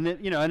control. And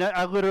then, and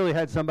I literally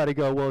had somebody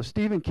go, well, if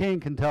Stephen King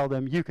can tell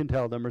them, you can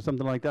tell them, or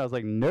something like that. I was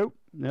like, nope.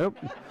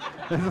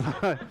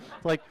 It's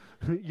like,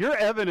 your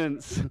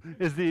evidence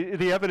is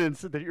the evidence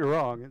that you're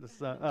wrong. And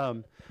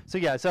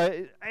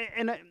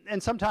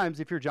sometimes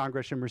if you're John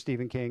Grisham or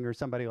Stephen King or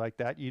somebody like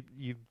that, you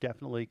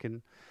definitely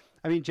can.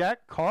 I mean,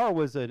 Jack Carr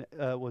was an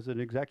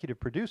executive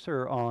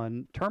producer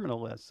on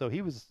Terminal List, so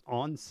he was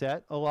on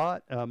set a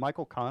lot.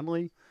 Michael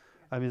Connelly,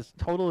 it's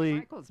totally.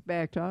 Michael's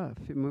backed off.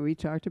 When we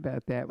talked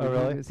about that when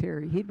really? he was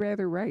here, he'd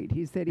rather write.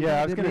 He said he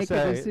I had was to make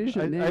a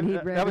decision, and he'd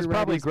rather that was write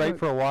probably his great book.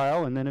 for a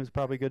while, and then it was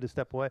probably good to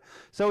step away.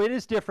 So it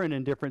is different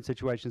in different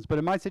situations. But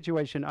in my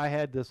situation, I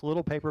had this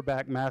little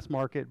paperback mass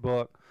market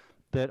book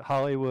that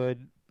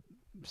Hollywood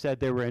said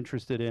they were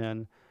interested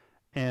in.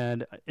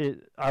 And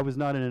I was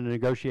not in a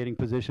negotiating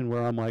position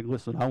where I'm like,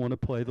 listen, I want to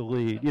play the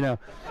lead, And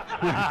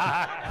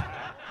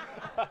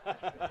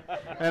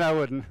I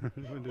wouldn't do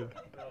it. Well, that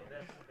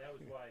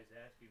was why I was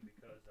asking,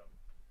 because I'm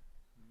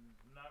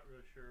not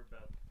real sure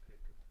about the pick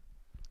of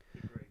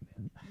the Gray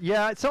Man.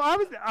 Yeah, so I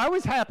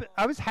was happy.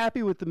 I was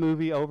happy with the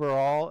movie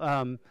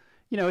overall.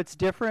 It's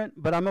different,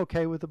 but I'm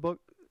okay with the book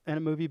and a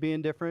movie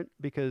being different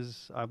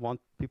because I want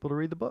people to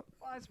read the book.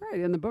 Well, that's right,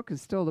 and the book is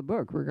still the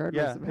book,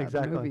 regardless of how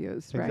the movie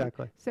is, right?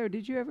 Exactly. So,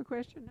 did you have a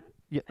question?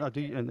 Yeah, I'll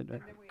do you. And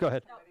then, go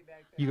ahead.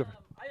 You go.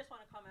 I just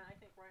want to comment. I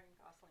think Ryan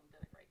Gosling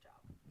did a great job.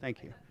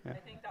 Thank you. I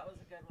think that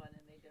was a good one,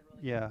 and they did really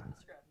Yeah. good with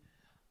the script.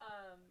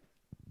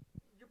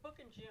 Your book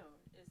in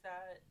June, is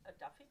that a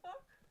Duffy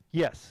book?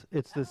 Yes,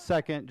 it's the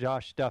second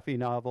Josh Duffy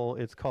novel.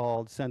 It's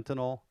called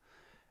Sentinel,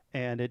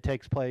 and it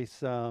takes place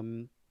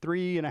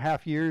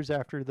 3.5 years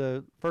after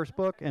the first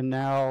book, and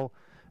now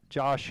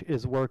Josh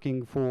is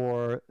working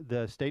for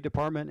the State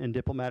Department in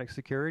diplomatic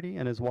security,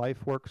 and his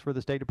wife works for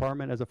the State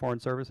Department as a Foreign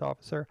Service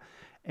officer,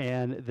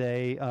 and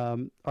they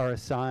are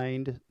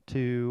assigned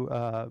to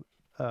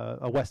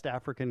a West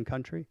African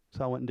country.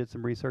 So I went and did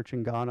some research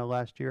in Ghana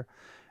last year,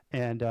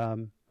 and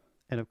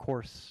of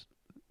course,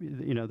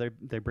 you know,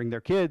 they bring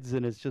their kids,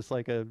 and it's just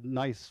like a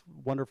nice,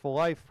 wonderful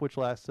life, which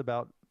lasts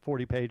about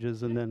 40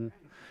 pages, and then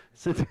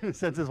since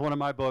it's one of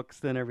my books,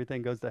 then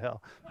everything goes to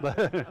hell.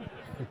 But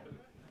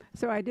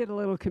So I did a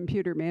little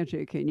computer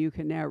magic, and you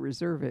can now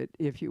reserve it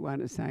if you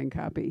want a signed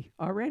copy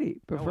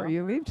already before well.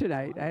 you leave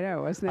tonight. I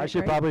know, wasn't that I should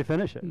great? probably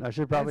finish it. I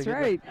should probably. That's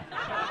right.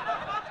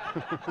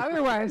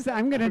 Otherwise,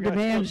 I'm going to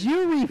demand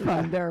you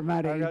refund their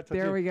money.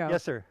 There we go.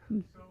 Yes, sir. So,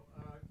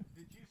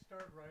 did you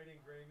start writing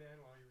Gray Man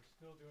while you were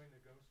still doing the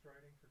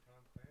ghostwriting for Tom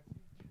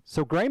Clancy?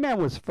 So Gray Man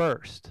was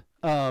first.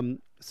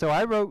 So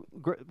I wrote.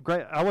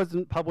 I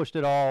wasn't published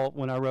at all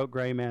when I wrote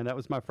Gray Man. That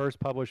was my first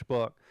published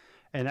book,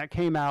 and that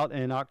came out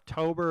in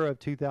October of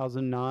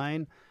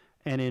 2009,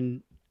 and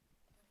in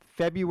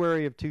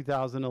February of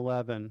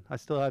 2011, I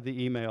still have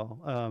the email.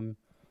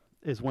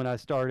 Is when I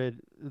started.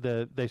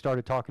 They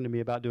started talking to me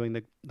about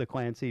doing the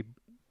Clancy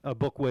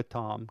book with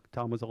Tom.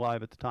 Tom was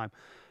alive at the time,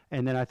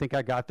 and then I think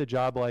I got the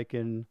job like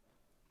in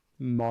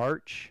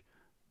March,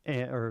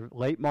 or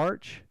late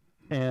March,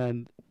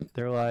 and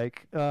they're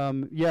like,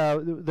 yeah,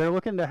 they're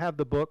looking to have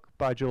the book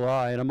by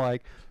July, and I'm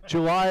like,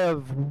 July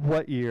of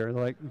what year?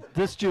 They're like,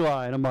 this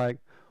July, and I'm like,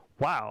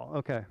 wow,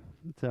 okay.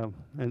 So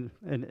and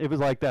it was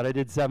like that. I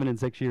did 7 and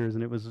 6 years,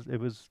 and it was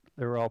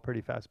they were all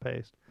pretty fast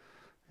paced.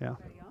 Yeah.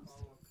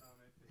 Follow-up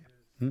comment is,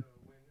 Hmm? when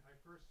I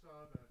first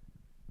saw the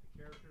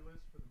character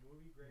list for the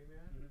movie Gray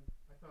Man,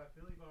 I thought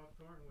Billy Bob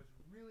Thornton was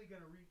really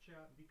going to reach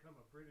out and become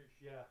a British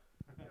guy,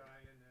 and then,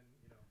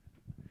 you know.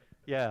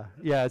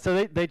 Yeah.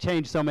 So they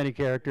changed so many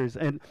characters,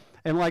 and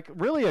like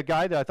really a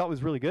guy that I thought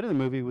was really good in the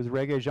movie was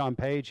Regé-Jean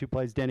Page, who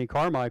plays Denny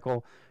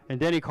Carmichael, and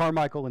Denny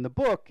Carmichael in the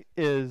book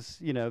is,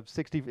 you know,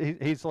 60.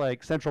 He's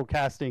like central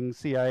casting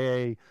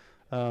CIA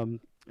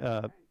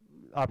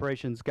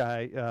operations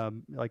guy,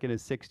 like in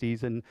his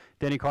 60s, and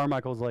Denny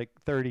Carmichael's like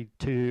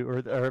 32,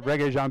 or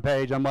Regé-Jean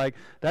Page. I'm like,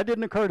 that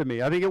didn't occur to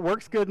me. I think it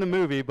works good in the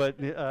movie, but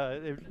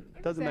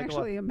it doesn't make a lot.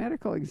 Actually a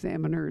medical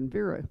examiner in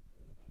Vera.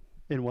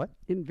 In what?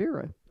 In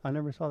Vera. I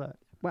never saw that.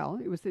 Well,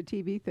 it was the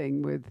TV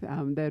thing with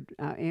that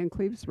Ann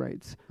Cleves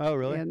writes. Oh,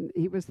 really? And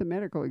he was the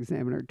medical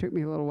examiner. It took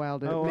me a little while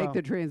to Oh, make wow.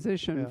 the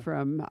transition Yeah.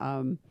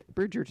 from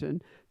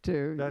Bridgerton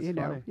to, That's you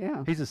know, funny.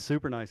 yeah. He's a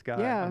super nice guy.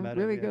 I Yeah, met him.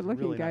 really Yeah, he's a good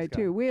looking really guy, nice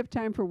too. We have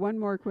time for one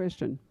more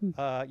question.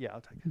 Yeah, I'll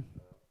take it.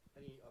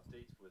 Any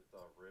updates with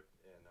RIP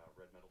and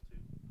Red Metal 2?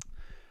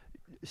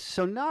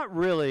 So not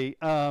really.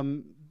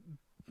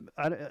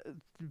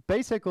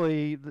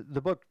 Basically, the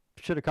book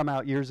should have come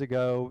out years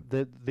ago.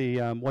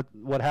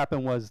 What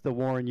happened was the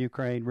war in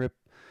Ukraine. Rip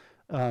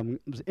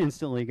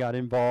instantly got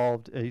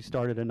involved. He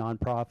started a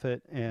nonprofit,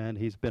 and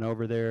he's been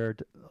over there,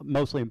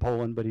 mostly in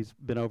Poland, but he's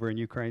been over in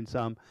Ukraine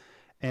some,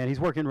 and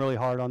he's working really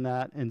hard on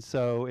that. And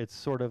so it's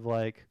sort of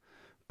like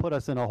put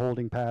us in a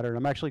holding pattern.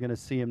 I'm actually going to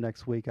see him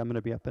next week. I'm going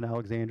to be up in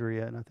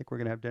Alexandria, and I think we're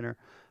going to have dinner.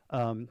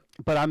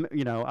 But I'm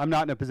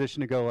not in a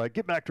position to go like,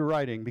 get back to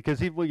writing,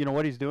 because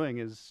what he's doing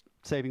is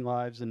saving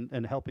lives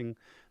and helping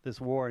this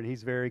war, and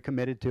he's very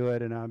committed to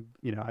it. And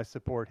I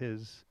support I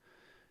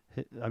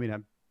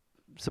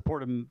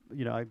support him.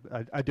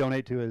 I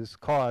donate to his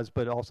cause,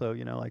 but also,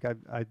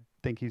 I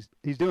think he's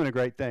doing a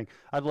great thing.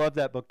 I'd love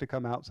that book to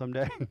come out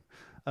someday,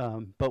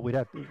 but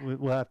we'll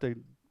have to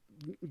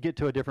get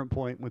to a different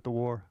point with the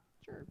war.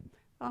 Sure.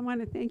 I want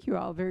to thank you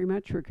all very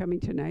much for coming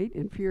tonight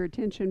and for your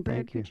attention. Brad,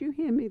 Thank you. could you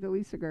hand me the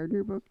Lisa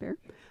Gardner book there?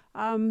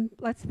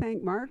 Let's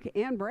thank Mark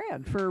and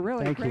Brad for a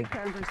really Thank great you.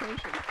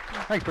 conversation.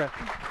 Thanks, Brett.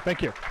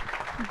 Thank you.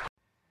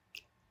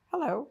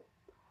 Hello.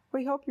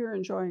 We hope you're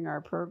enjoying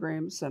our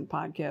programs and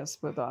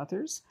podcasts with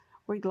authors.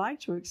 We'd like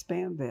to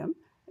expand them,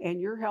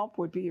 and your help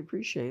would be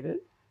appreciated.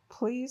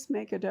 Please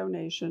make a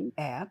donation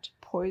at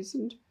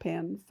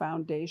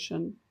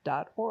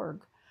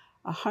poisonedpenfoundation.org.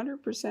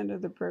 100%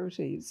 of the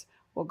proceeds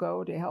will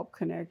go to help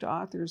connect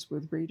authors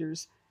with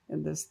readers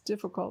in this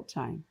difficult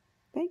time.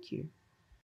 Thank you.